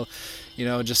for y'all,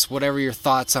 just whatever your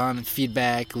thoughts on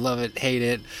feedback, love it, hate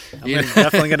it. I'm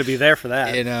definitely going to be there for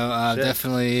that.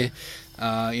 Definitely.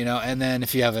 And then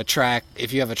if you have a track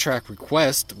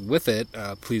request with it,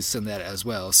 please send that as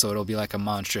well. So it'll be like a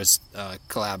monstrous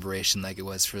collaboration, like it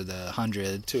was for the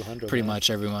 100. 200. Pretty much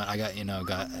everyone. I got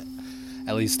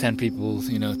at least 10 people,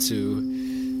 to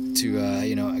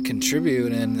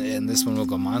contribute, and this one will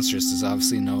go monstrous. There's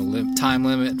obviously no time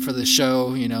limit for the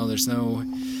show. There's no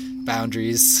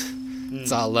boundaries.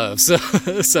 It's all love. So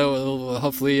we'll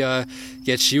hopefully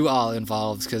get you all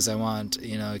involved, because I want,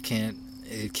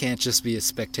 it can't just be a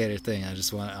spectator thing. I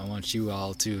want you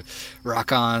all to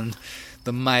rock on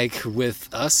the mic with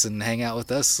us and hang out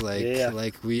with us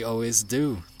like we always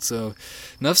do. So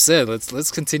enough said. Let's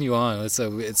continue on.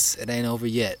 It ain't over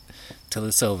yet till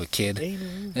it's over, kid.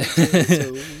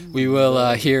 We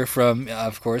will hear from,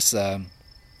 of course, a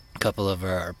couple of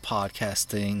our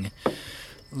podcasting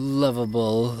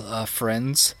lovable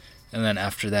friends, and then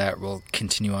after that we'll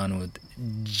continue on with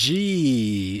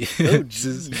G. This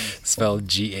is spelled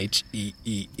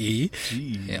G-H-E-E-E,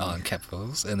 all in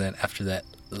capitals, and then after that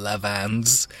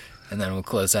Lavans, and then we'll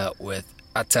close out with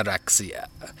Ataraxia.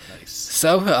 Nice.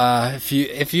 So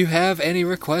if you have any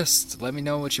requests, let me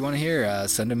know what you want to hear.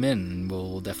 Send them in.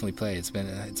 We'll definitely play. It's been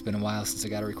a while since I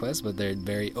got a request, but they're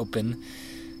very open.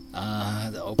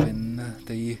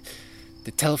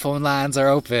 The telephone lines are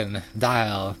open.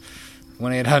 Dial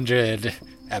 1-800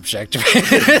 Abstract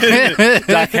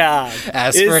Japan.com.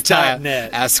 Ask it's for a time.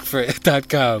 .net. Ask for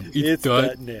 .com. It's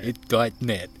 .net. It's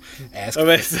 .net. Ask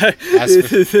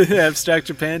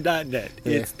AbstractJapan.net.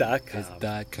 It's .com. It's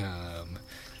 .com.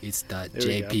 It's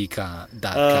 .jp.com.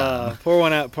 Pour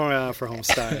one out for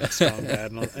Homestar Strong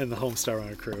Dad and the Homestar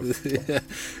Runner crew.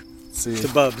 See. To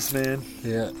Bubs, man.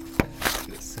 Yeah.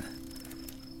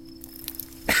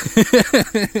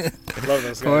 Love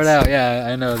those guys. Pour it out. Yeah,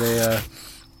 I know they.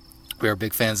 We are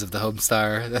big fans of the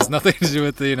Homestar. That's nothing to do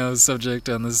with the subject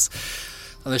on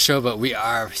the show, but we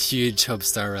are huge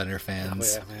Homestar Runner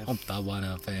fans. Oh, yeah, man. Homestar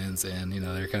Runner fans, and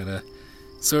they're kind of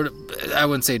sort of, I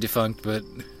wouldn't say defunct, but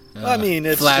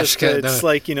it's Flash just, it's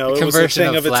like, it was a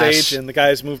thing of its age, and the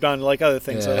guys moved on to like other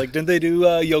things. Yeah. So didn't they do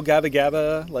Yo Gabba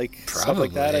Gabba, stuff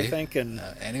like that, I think? And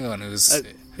anyone who's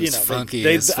funky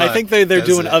I think they're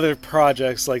doing other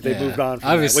projects, they moved on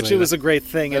from that, which it was a great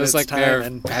thing at its time,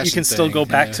 and you can still go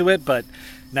back to it, but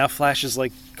now Flash is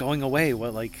going away.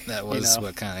 That was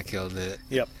what kind of killed it.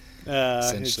 Yep.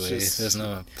 Essentially, there's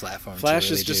no platform. Flash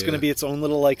to really is just going to be its own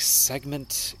little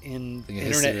segment in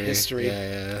internet history.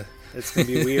 Yeah. It's going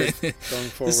to be weird going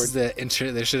forward. This is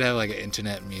they should have an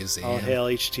internet museum. All hail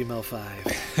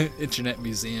HTML5. Internet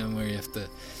museum where you have to,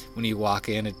 when you walk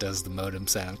in, it does the modem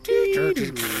sound.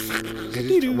 Welcome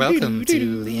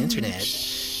to the internet.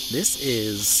 This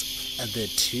is the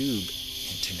tube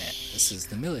internet. This is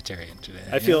the military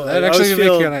internet. I feel that actually makes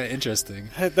it kind of interesting.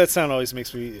 That sound always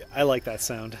makes me. I like that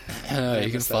sound.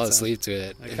 You can fall asleep to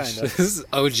it. Kind of. This is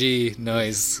OG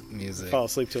noise music. Fall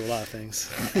asleep to a lot of things.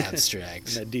 Abstract.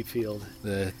 In that deep field.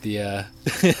 The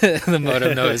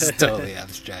modem noise is totally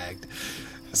abstract.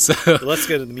 So let's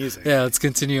go to the music. Yeah, let's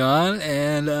continue on,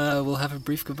 and we'll have a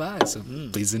brief goodbye. So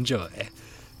please enjoy.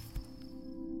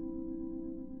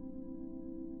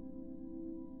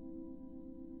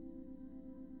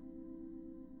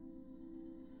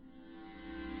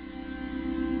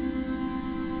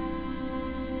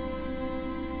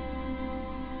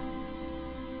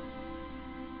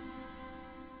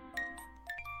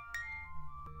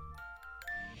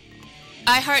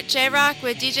 I Heart J-Rock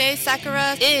with DJ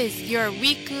Sakura is your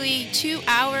weekly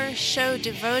 2-hour show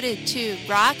devoted to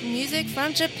rock music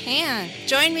from Japan.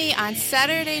 Join me on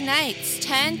Saturday nights,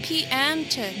 10 p.m.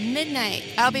 to midnight.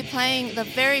 I'll be playing the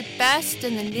very best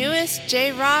and the newest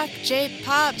J-Rock,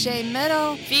 J-Pop,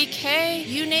 J-Metal, VK,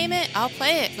 you name it, I'll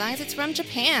play it as long as it's from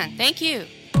Japan. Thank you.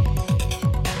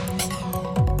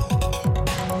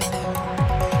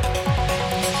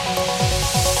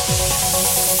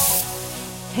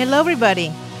 Hello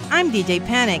everybody, I'm DJ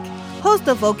Panic, host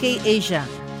of OK Asia,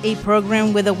 a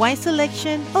program with a wide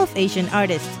selection of Asian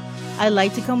artists. I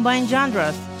like to combine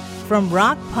genres from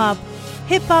rock, pop,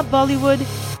 hip-hop, Bollywood,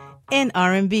 and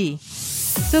R&B.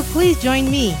 So please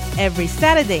join me every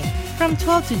Saturday from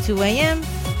 12 to 2 a.m.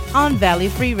 on Valley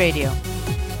Free Radio.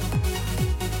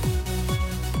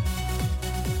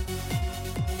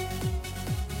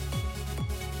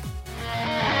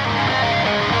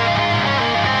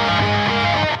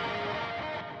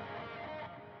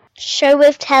 Show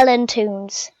with Talent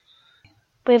Tunes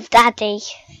with Daddy.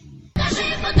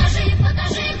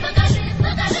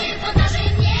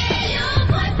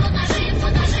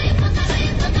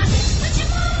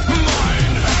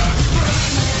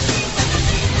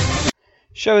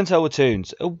 Show and Tell with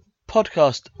Tunes, a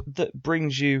podcast that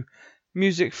brings you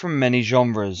music from many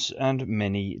genres and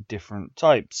many different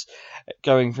types,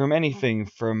 going from anything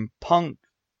from punk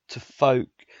to folk,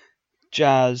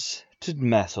 jazz to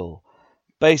metal.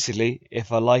 Basically,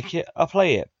 if I like it, I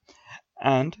play it.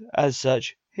 And, as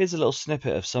such, here's a little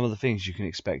snippet of some of the things you can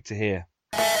expect to hear.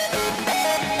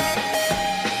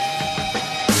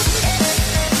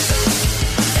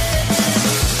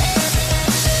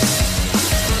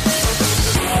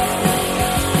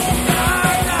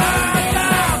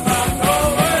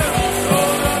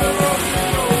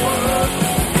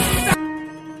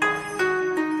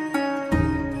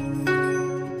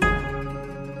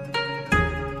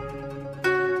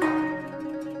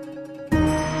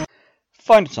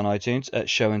 Find us on iTunes at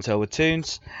Show and Tell with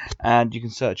Tunes, and you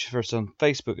can search for us on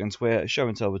Facebook and Twitter, Show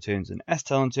and Tell with Tunes and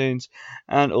S-Tell and Tunes,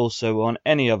 and also on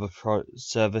any other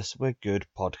service where good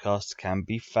podcasts can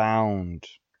be found.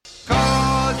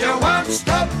 Call your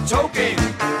one-stop token,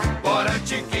 why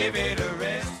don't you give it a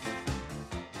rest?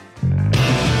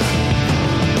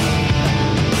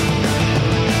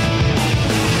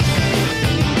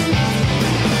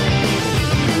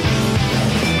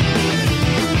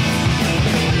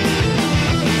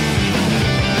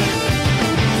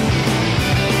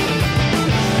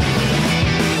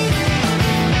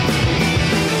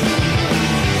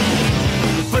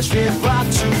 Push me far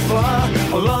too far,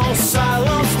 alongside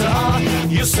Lone Star.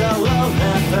 You said love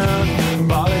happened,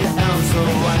 body and so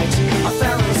right. I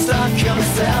fell stuck in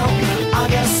myself, I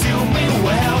guess you mean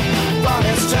well, but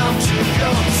it's time to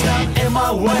go. Stop in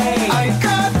my way, I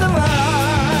got the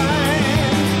line.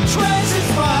 Trace is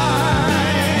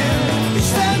fine, it's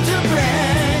time to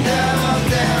bring down,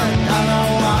 I know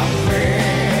I feel.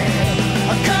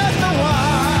 I got the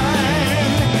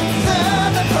wine, then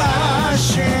the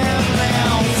passion.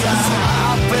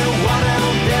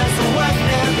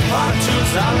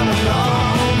 I'm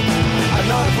alone. I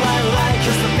know the bright light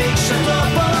cause the big shadow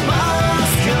but I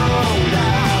must go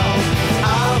now.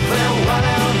 I've been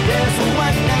running, there's a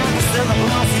white now, still I'm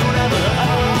lost, you never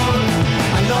own.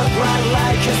 I know the bright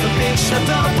light cause the big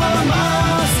shadow but I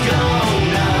must go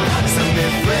now. So be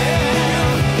fair,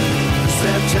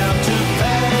 set time to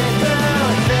pay the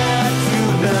debt you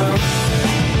know.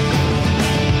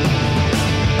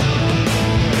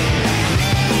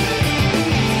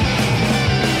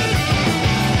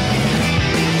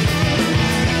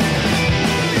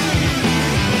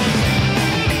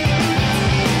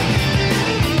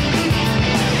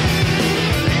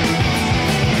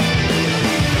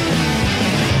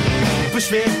 Push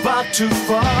me back too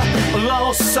far,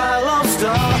 alongside Lone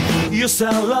Star. You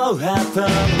said love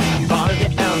happened, but the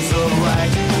end's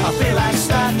alright. I feel like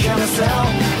stuck in myself,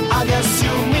 I guess you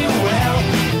mean well,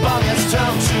 but it's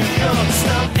time to go.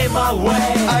 Stop in my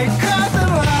way, I got the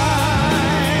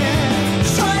line.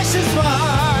 Choice is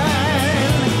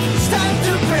mine, it's time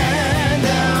to bend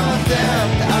down,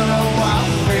 I know I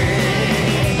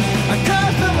feel. I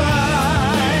got the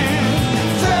line,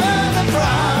 turn the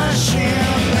brush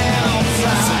in.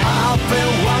 I've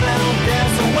been wanting,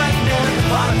 there's a waiting,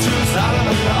 but I choose all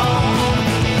alone.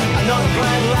 I know the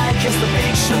bright light is the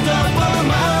big shadow, but I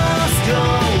must go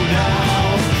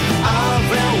now. I've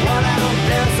been wanting,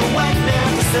 there's a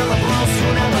waiting, still a close you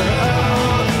never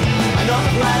heard. I know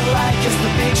the bright light is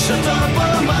the big shadow, but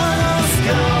I must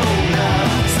go now.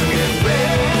 So get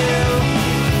real,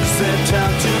 it's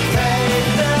time to pay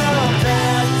the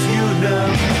debt you know.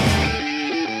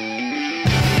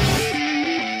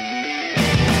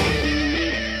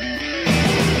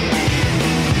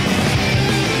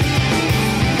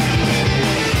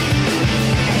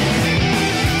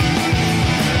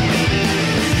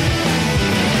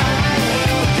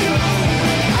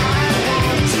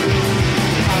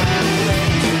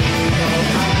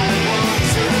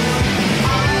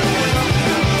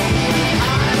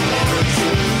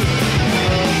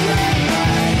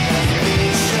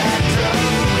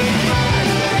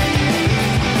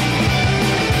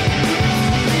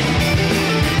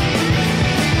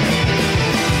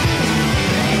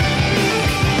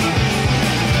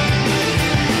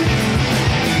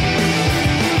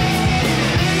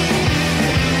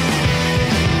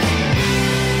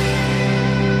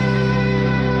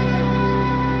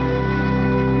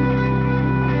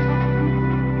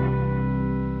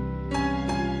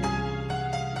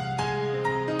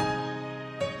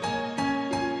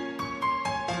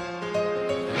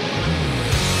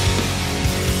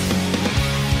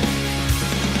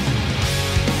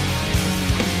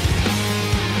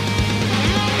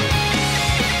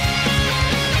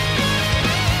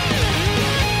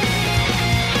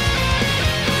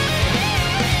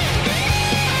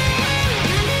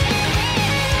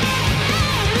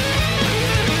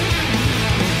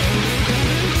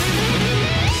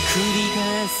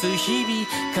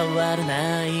 変わら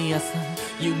ない朝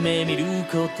夢見る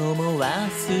ことも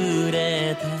忘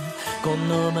れてこ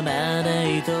のままな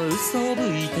いと嘘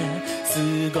吹いて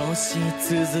過ごし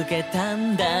続けた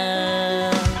んだ移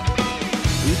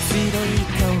ろい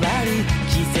変わる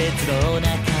季節の中で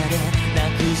な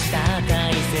くした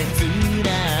大切な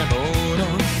もの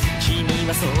君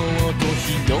はそっと拾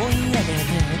い上げて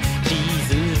気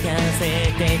づかせ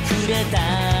てくれた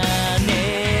ね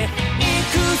幾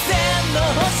千の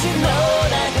星の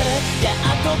中でやっ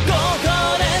とここ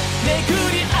で巡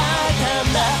り会った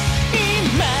んだ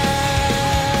今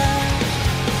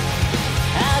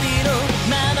ありの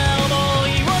まま想い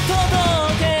を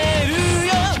届ける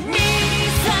よ見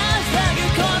捧ぐ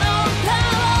この歌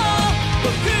を僕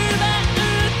は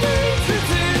歌い続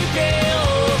けよ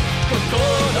う心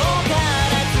か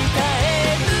ら伝え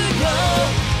るよ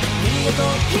見事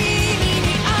君に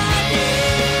会え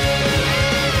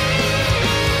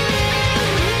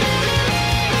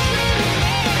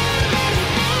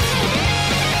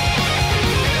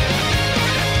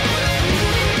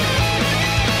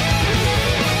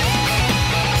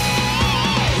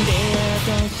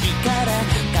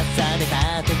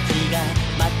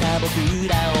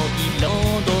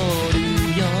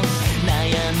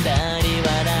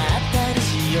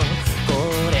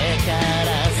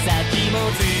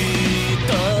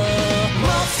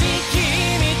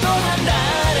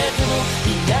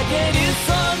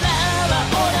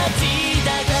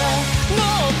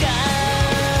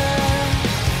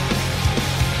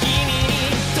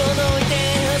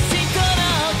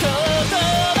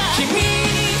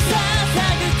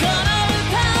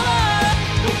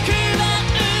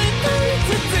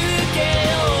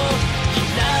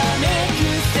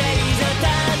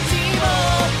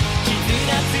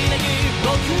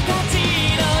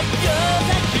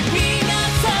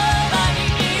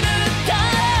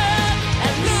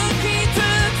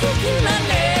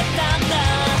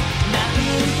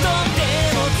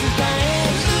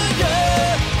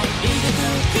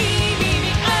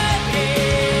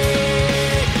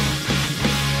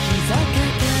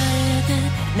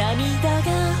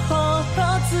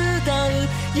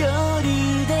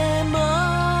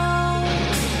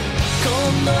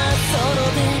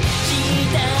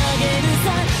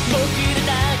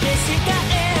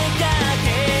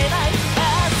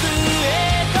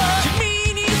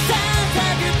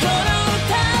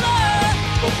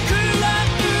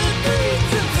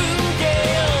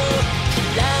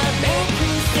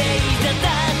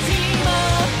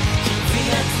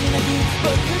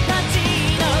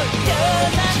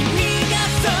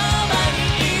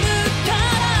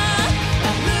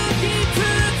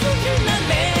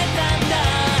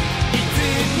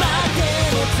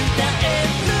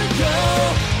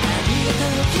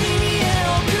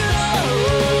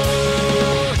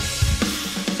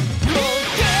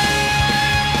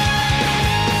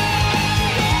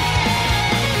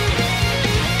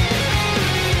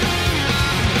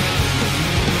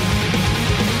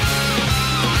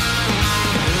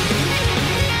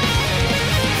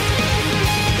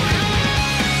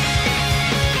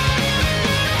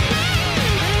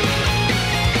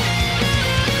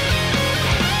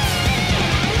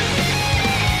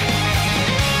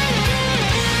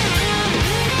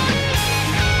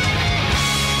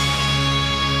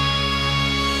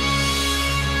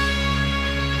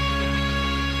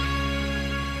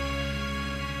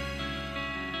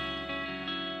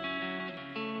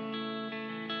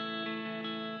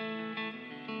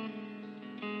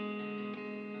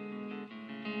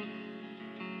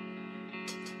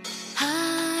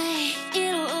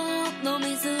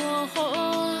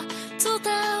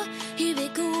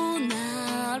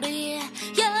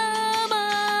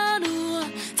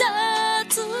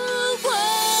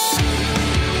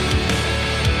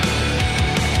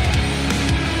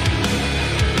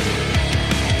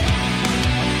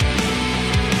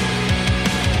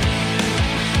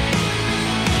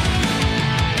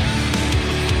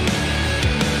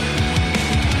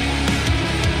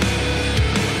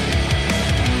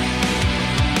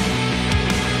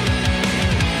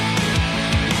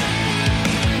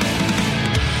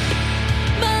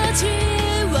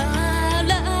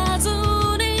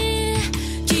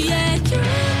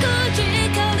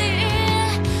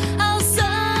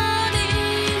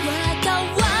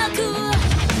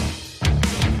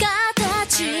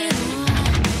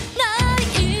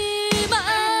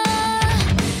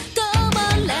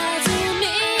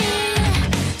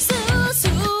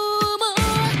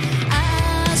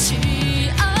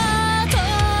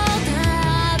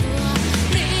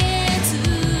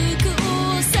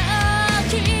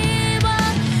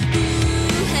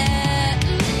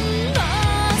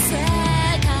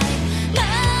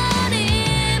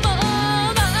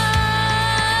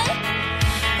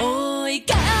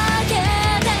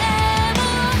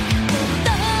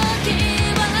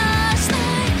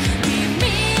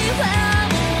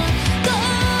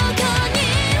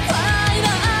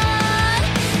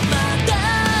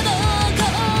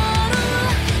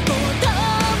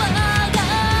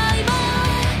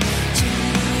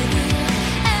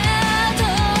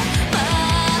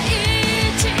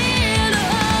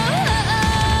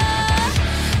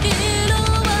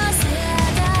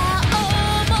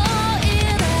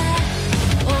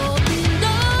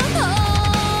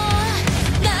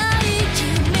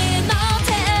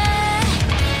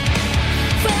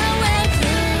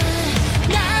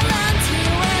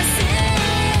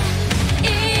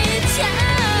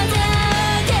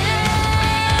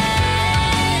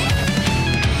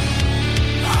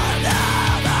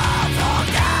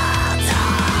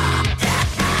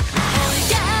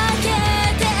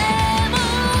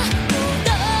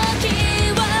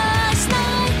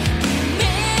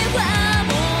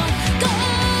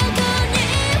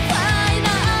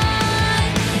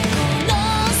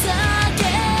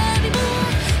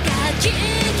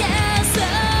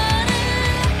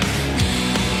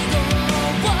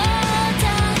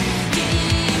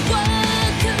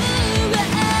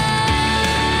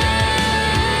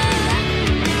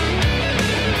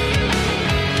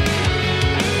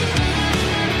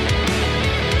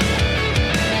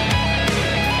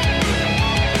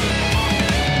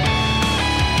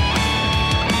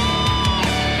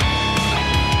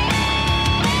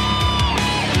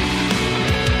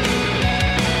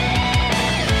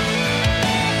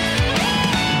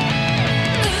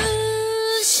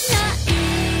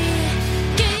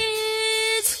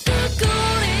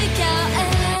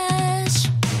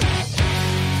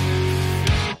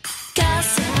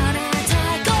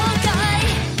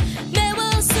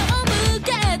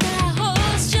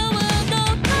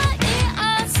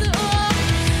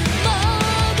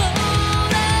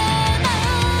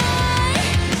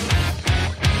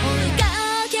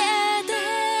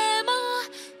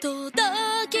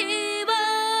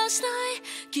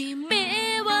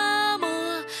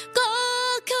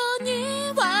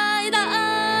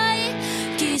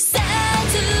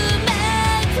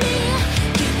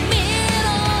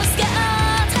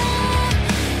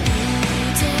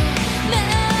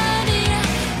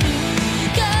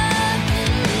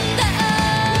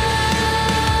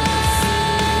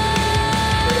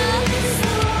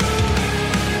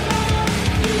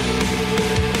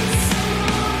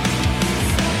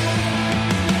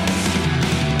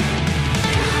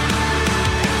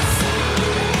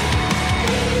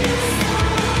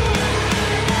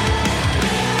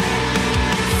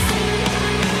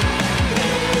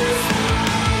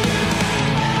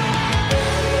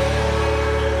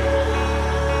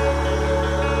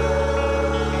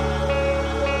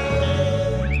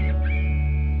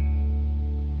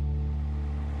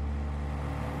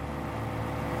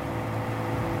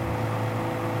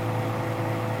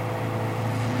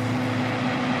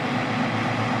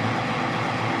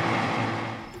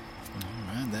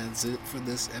that's it for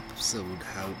this episode.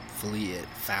 Hopefully it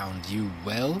found you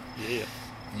well. Yeah.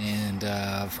 And,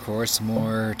 of course,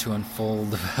 more to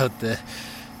unfold about the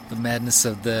madness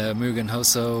of the Mugen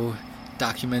Hoso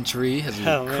documentary as we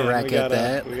crack at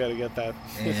that. We gotta get that.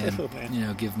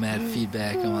 And, give mad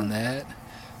feedback on that.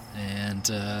 And,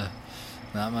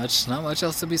 not much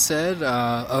else to be said.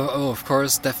 Of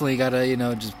course, definitely gotta,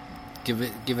 just give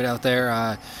it out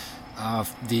there.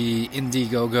 The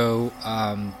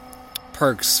Indiegogo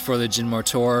perks for the Jinmore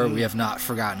tour. We have not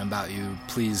forgotten about you.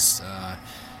 Please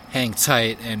hang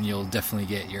tight, and you'll definitely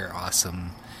get your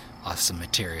awesome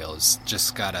materials.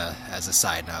 Just gotta, as a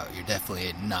side note, you're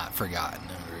definitely not forgotten.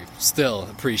 We still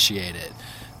appreciate it.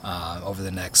 Over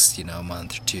the next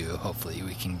month or two, hopefully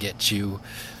we can get you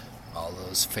all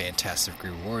those fantastic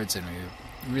rewards, and we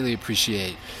really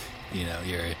appreciate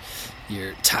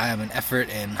your time and effort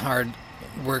and hard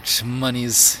worked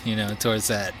monies towards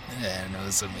that, and it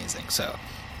was amazing. So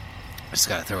just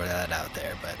gotta throw that out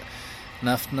there. But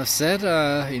enough said.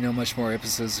 Much more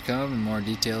episodes to come and more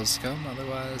details to come.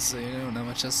 Otherwise, not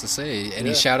much else to say.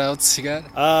 Any shout outs you got?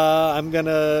 I've been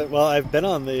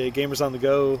on the Gamers on the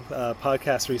Go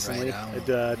podcast recently.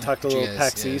 I talked a little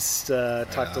PAX East,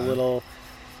 talked a little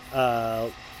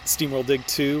SteamWorld Dig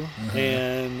 2,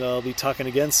 and I'll be talking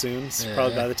again soon. So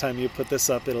probably by the time you put this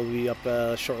up, it'll be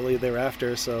up shortly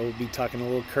thereafter. So we'll be talking a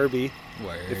little Kirby.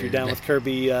 Word. If you're down with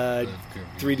Kirby,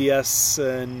 3DS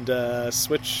and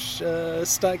Switch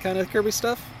kind of Kirby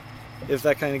stuff, if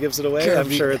that kind of gives it away. Kirby. I'm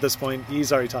sure at this point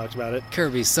he's already talked about it.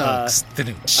 Kirby sucks.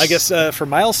 I guess for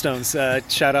milestones,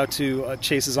 shout out to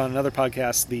Chase is on another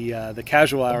podcast, the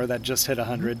Casual Hour that just hit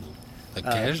 100. The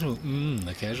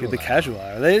casual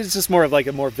hour. It's just more of like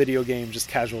a more video game, just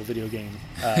casual video game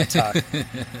talk.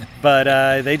 But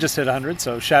they just hit 100,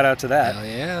 so shout out to that. Hell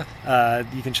yeah!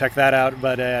 You can check that out.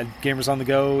 But Gamers on the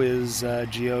Go is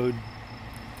GOGT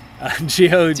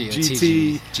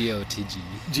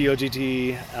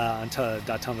on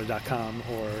 .tumblr.com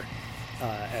or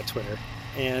at Twitter.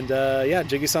 And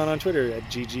Jiggy-san on Twitter at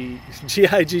GIGGYSAN.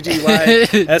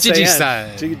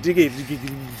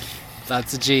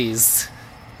 Lots of G's.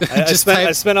 I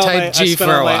spent all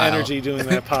my energy doing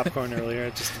that popcorn earlier.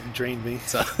 It just drained me.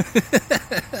 So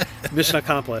mission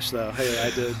accomplished, though.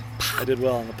 Hey, I did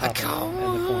well on the popcorn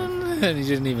and the corn. And you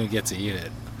didn't even get to eat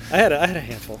it. I had a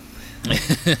handful.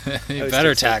 You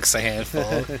better tax a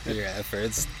handful for your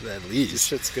efforts, at least. This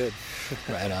shit's good.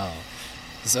 Right on.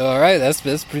 So, all right, that's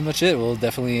pretty much it. We'll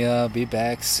definitely be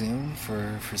back soon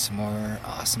for some more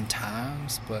awesome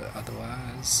times. But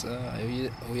otherwise,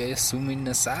 oyasumi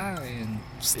nasai and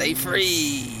stay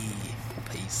free.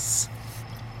 Peace.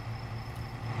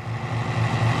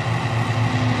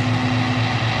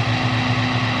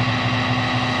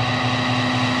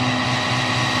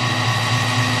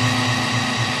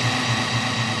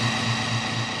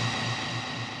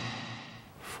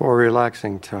 For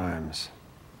relaxing times,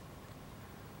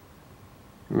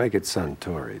 make it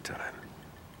Suntory time.